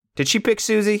 Did she pick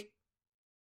Susie?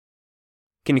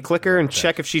 Can you click her and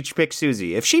check if she picked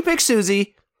Susie? If she picked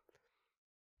Susie...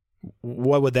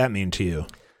 What would that mean to you?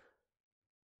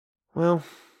 Well...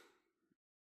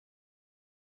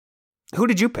 Who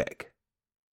did you pick?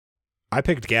 I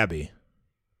picked Gabby.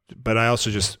 But I also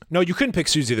just... No, you couldn't pick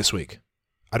Susie this week.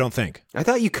 I don't think. I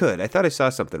thought you could. I thought I saw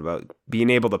something about being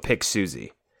able to pick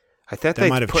Susie. I thought that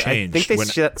might have changed. I think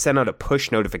they sent out a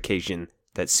push notification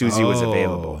that Susie was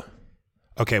available.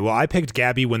 Okay, well, I picked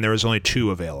Gabby when there was only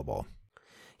 2 available.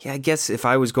 Yeah, I guess if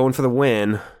I was going for the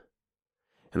win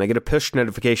and I get a push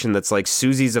notification that's like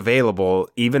Susie's available,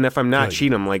 even if I'm not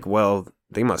cheating, I'm like, well,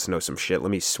 they must know some shit.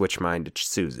 Let me switch mine to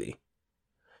Susie.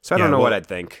 So I don't know what I'd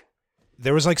think.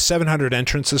 There was like 700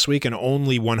 entrants this week and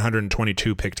only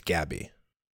 122 picked Gabby.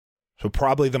 So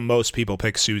probably the most people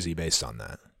picked Susie based on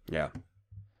that. Yeah.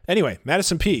 Anyway,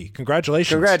 Madison P.,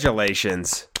 congratulations.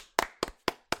 Congratulations.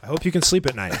 I hope you can sleep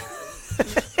at night.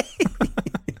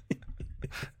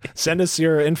 Send us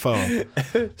your info.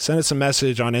 Send us a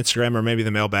message on Instagram or maybe the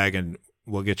mailbag and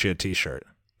we'll get you a t-shirt.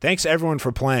 Thanks everyone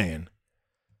for playing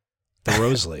the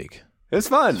Rose League. It was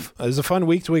fun. It was a fun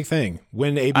week-to-week thing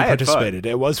when AB participated.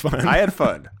 It was fun. I had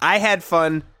fun. I had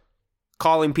fun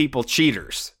calling people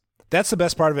cheaters. That's the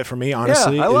best part of it for me,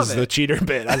 honestly, is it. The cheater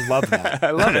bit. I love that.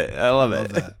 I love it. I love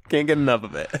it. Can't get enough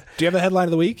of it. Do you have the headline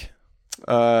of the week?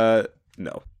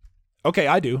 No. Okay,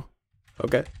 I do.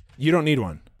 Okay. You don't need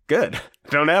one. Good.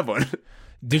 Don't have one.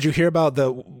 Did you hear about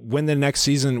when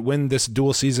this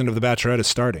dual season of The Bachelorette is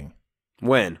starting?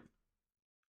 When?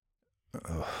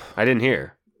 I didn't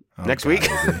hear. Next week?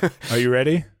 Are you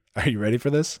ready? Are you ready for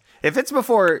this? If it's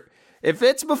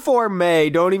before May,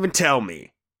 don't even tell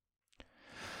me.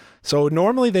 So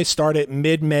normally they start at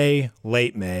mid-May,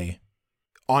 late May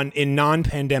in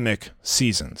non-pandemic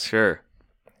seasons. Sure.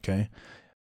 Okay.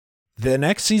 The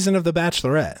next season of The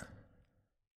Bachelorette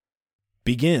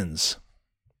begins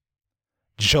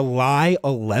July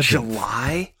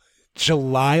 11th.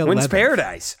 July 11th. When's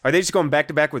Paradise? Are they just going back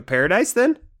to back with Paradise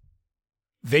then?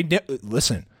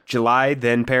 Listen. July,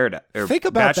 then Paradise. Think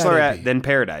about Bachelorette, that, then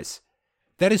Paradise.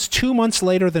 That is 2 months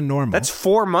later than normal. That's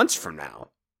 4 months from now.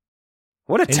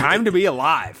 What a time to be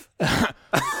alive.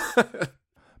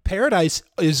 Paradise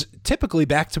is typically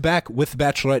back-to-back with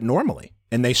Bachelorette normally.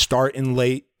 And they start in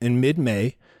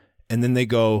mid-May, and then they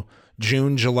go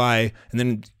June, July, and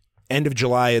then end of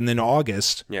July, and then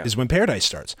August is when Paradise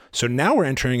starts. So now we're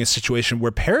entering a situation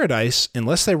where Paradise,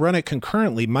 unless they run it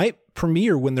concurrently, might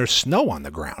premiere when there's snow on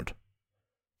the ground.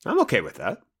 I'm okay with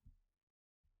that.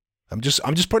 I'm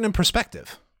just putting in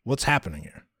perspective what's happening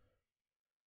here.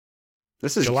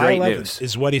 This is July great 11th news.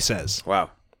 is what he says.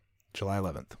 Wow. July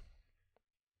 11th.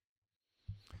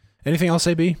 Anything else,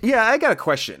 AB? Yeah, I got a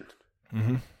question.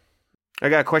 Mm-hmm. I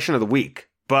got a question of the week,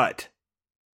 but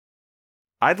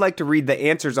I'd like to read the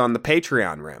answers on the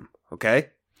Patreon rim, okay?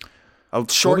 A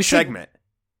short segment.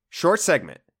 Short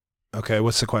segment. Okay,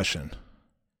 what's the question?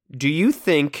 Do you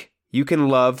think you can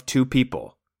love 2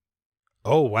 people?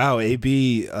 Oh, wow,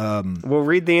 AB. We'll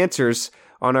read the answers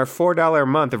on our $4 a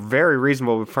month, a very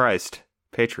reasonable priced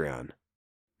Patreon.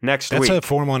 Next week. That's a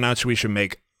formal announcement we should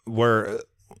make.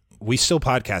 We still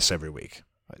podcast every week.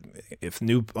 If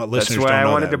new listeners don't know that's why I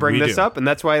wanted to bring this do. up, and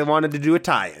that's why I wanted to do a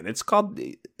tie-in. It's called,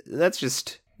 that's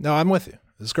just... No, I'm with you.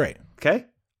 It's great. Okay.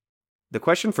 The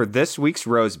question for this week's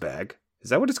Rose Bag, is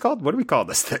that what it's called? What do we call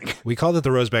this thing? We called it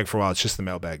the Rose Bag for a while. It's just the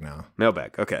mailbag now.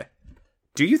 Mailbag, okay.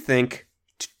 Do you think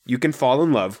you can fall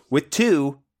in love with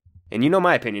 2, and you know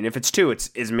my opinion, if it's 2, it's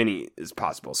as many as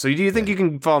possible. So do you think you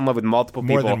can fall in love with multiple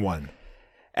people? More than one.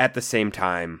 At the same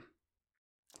time?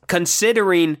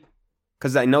 Considering,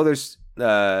 because I know there's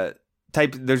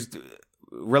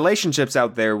relationships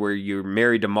out there where you're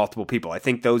married to multiple people. I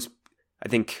think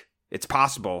it's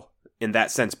possible in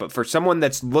that sense. But for someone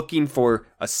that's looking for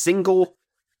a single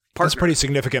partner, that's a pretty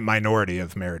significant minority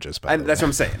of marriures. By the way. That's what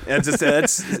I'm saying.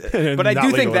 But I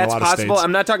do think that's possible.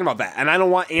 I'm not talking about that, and I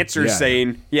don't want answers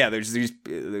saying, there's these.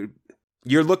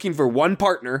 You're looking for one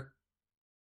partner.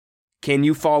 Can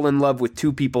you fall in love with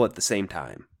 2 people at the same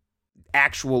time?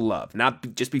 Actual love,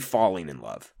 not just be falling in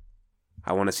love.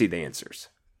 I want to see the answers.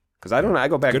 Because I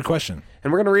go back. Good question.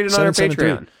 And we're going to read it on our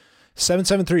Patreon.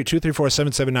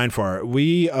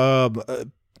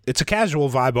 773-234-7794. It's a casual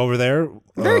vibe over there.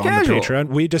 Very casual. On the Patreon.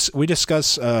 We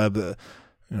discuss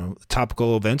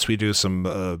topical events. We do some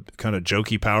kind of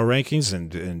jokey power rankings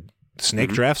and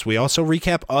snake drafts. We also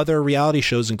recap other reality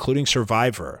shows, including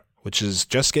Survivor, which is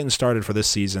just getting started for this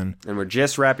season. And we're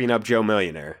just wrapping up Joe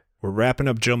Millionaire. We're wrapping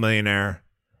up Joe Millionaire.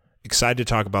 Excited to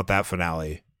talk about that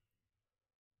finale.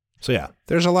 So yeah,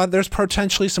 there's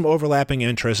potentially some overlapping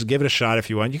interests. Give it a shot if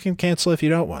you want. You can cancel if you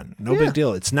don't want. No big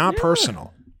deal. It's not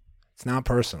personal. It's not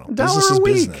personal. Business is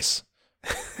business.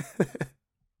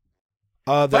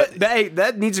 But hey,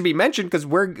 that needs to be mentioned because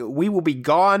we will be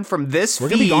gone from this feed. We're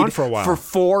gonna be gone for a while. For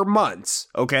 4 months,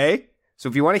 okay? So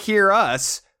if you want to hear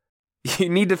us, you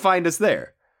need to find us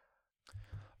there.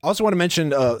 I also want to mention,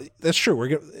 that's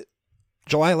true.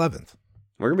 July 11th.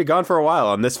 We're going to be gone for a while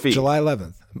on this feed. July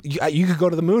 11th. You could go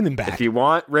to the moon and back. If you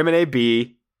want Remine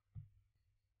B,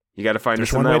 you got to find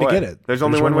us in that way. There's one way to get it. There's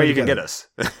only one way you can get us.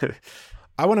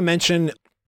 I want to mention,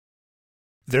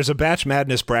 there's a Batch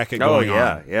Madness bracket going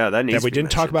on. Yeah, that needs to be we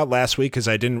didn't talk about last week because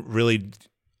I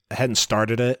hadn't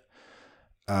started it.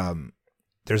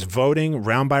 There's voting,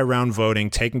 round by round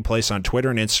voting taking place on Twitter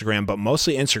and Instagram, but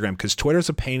mostly Instagram because Twitter's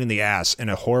a pain in the ass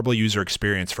and a horrible user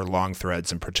experience for long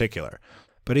threads in particular.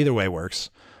 But either way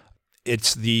works.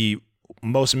 It's the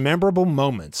most memorable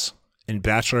moments in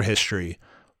Bachelor history.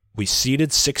 We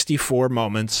seeded 64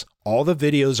 moments. All the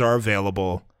videos are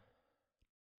available.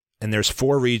 And there's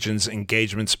 4 regions: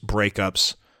 engagements,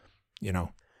 breakups,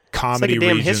 comedy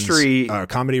regions,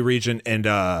 comedy region,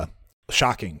 and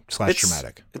shocking /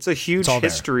 dramatic. It's a huge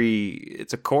history.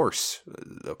 It's a course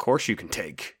you can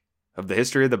take of the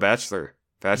history of the Bachelor.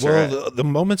 Well, the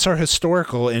moments are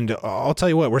historical, and I'll tell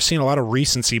you what, we're seeing a lot of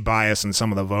recency bias in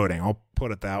some of the voting. I'll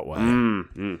put it that way.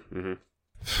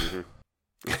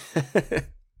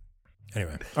 Anyway,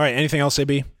 all right. Anything else,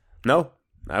 AB? No,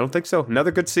 I don't think so.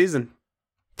 Another good season.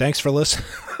 Thanks for listening.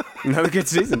 Another good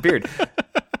season. Period.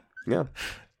 Yeah.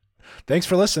 Thanks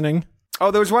for listening. Oh,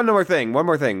 there was one more thing.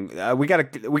 We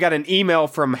got an email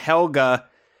from Helga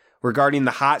regarding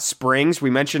the hot springs. We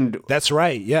mentioned that's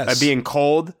right. Yes, being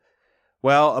cold.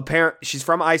 Well, apparently she's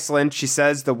from Iceland. She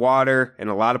says the water in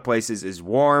a lot of places is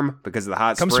warm because of the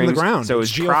hot springs. Comes from the ground. So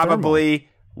it's probably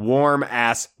warm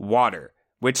ass water,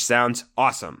 which sounds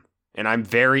awesome. And I'm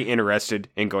very interested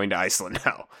in going to Iceland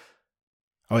now.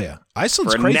 Oh yeah,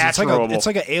 Iceland's crazy. It's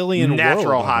like an alien natural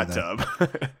world hot tub.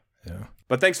 Yeah.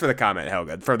 But thanks for the comment,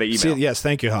 Helga, for the email. Yes,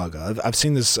 thank you, Helga. I've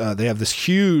seen this. They have this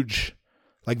huge,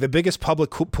 like the biggest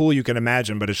public pool you can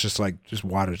imagine, but it's just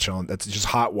water chilling. That's just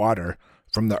hot water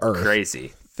from the earth.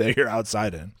 Crazy. That you're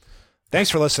outside in. Thanks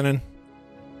for listening.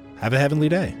 Have a heavenly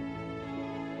day.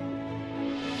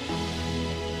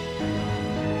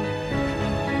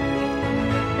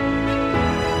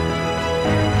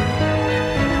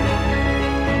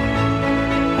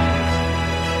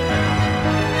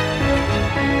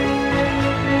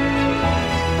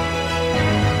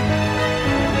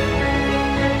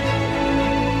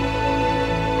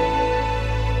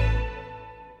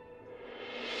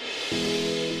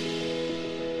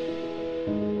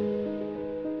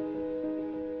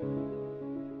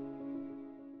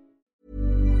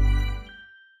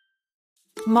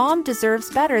 Mom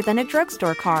deserves better than a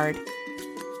drugstore card.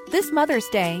 This Mother's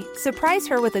Day, surprise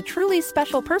her with a truly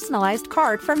special personalized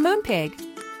card from Moonpig.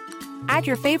 Add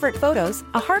your favorite photos,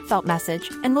 a heartfelt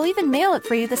message, and we'll even mail it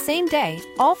for you the same day,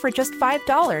 all for just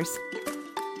 $5.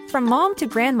 From mom to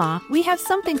grandma, we have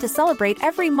something to celebrate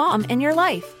every mom in your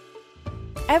life.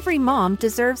 Every mom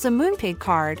deserves a Moonpig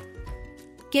card.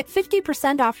 Get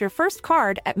 50% off your first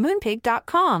card at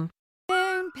Moonpig.com.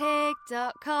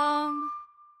 Moonpig.com.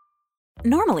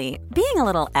 Normally, being a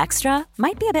little extra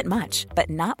might be a bit much, but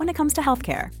not when it comes to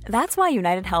healthcare. That's why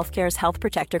United Healthcare's Health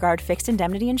Protector Guard fixed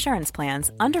indemnity insurance plans,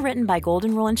 underwritten by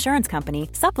Golden Rule Insurance Company,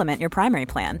 supplement your primary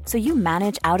plan so you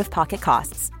manage out-of-pocket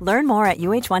costs. Learn more at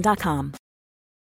UH1.com.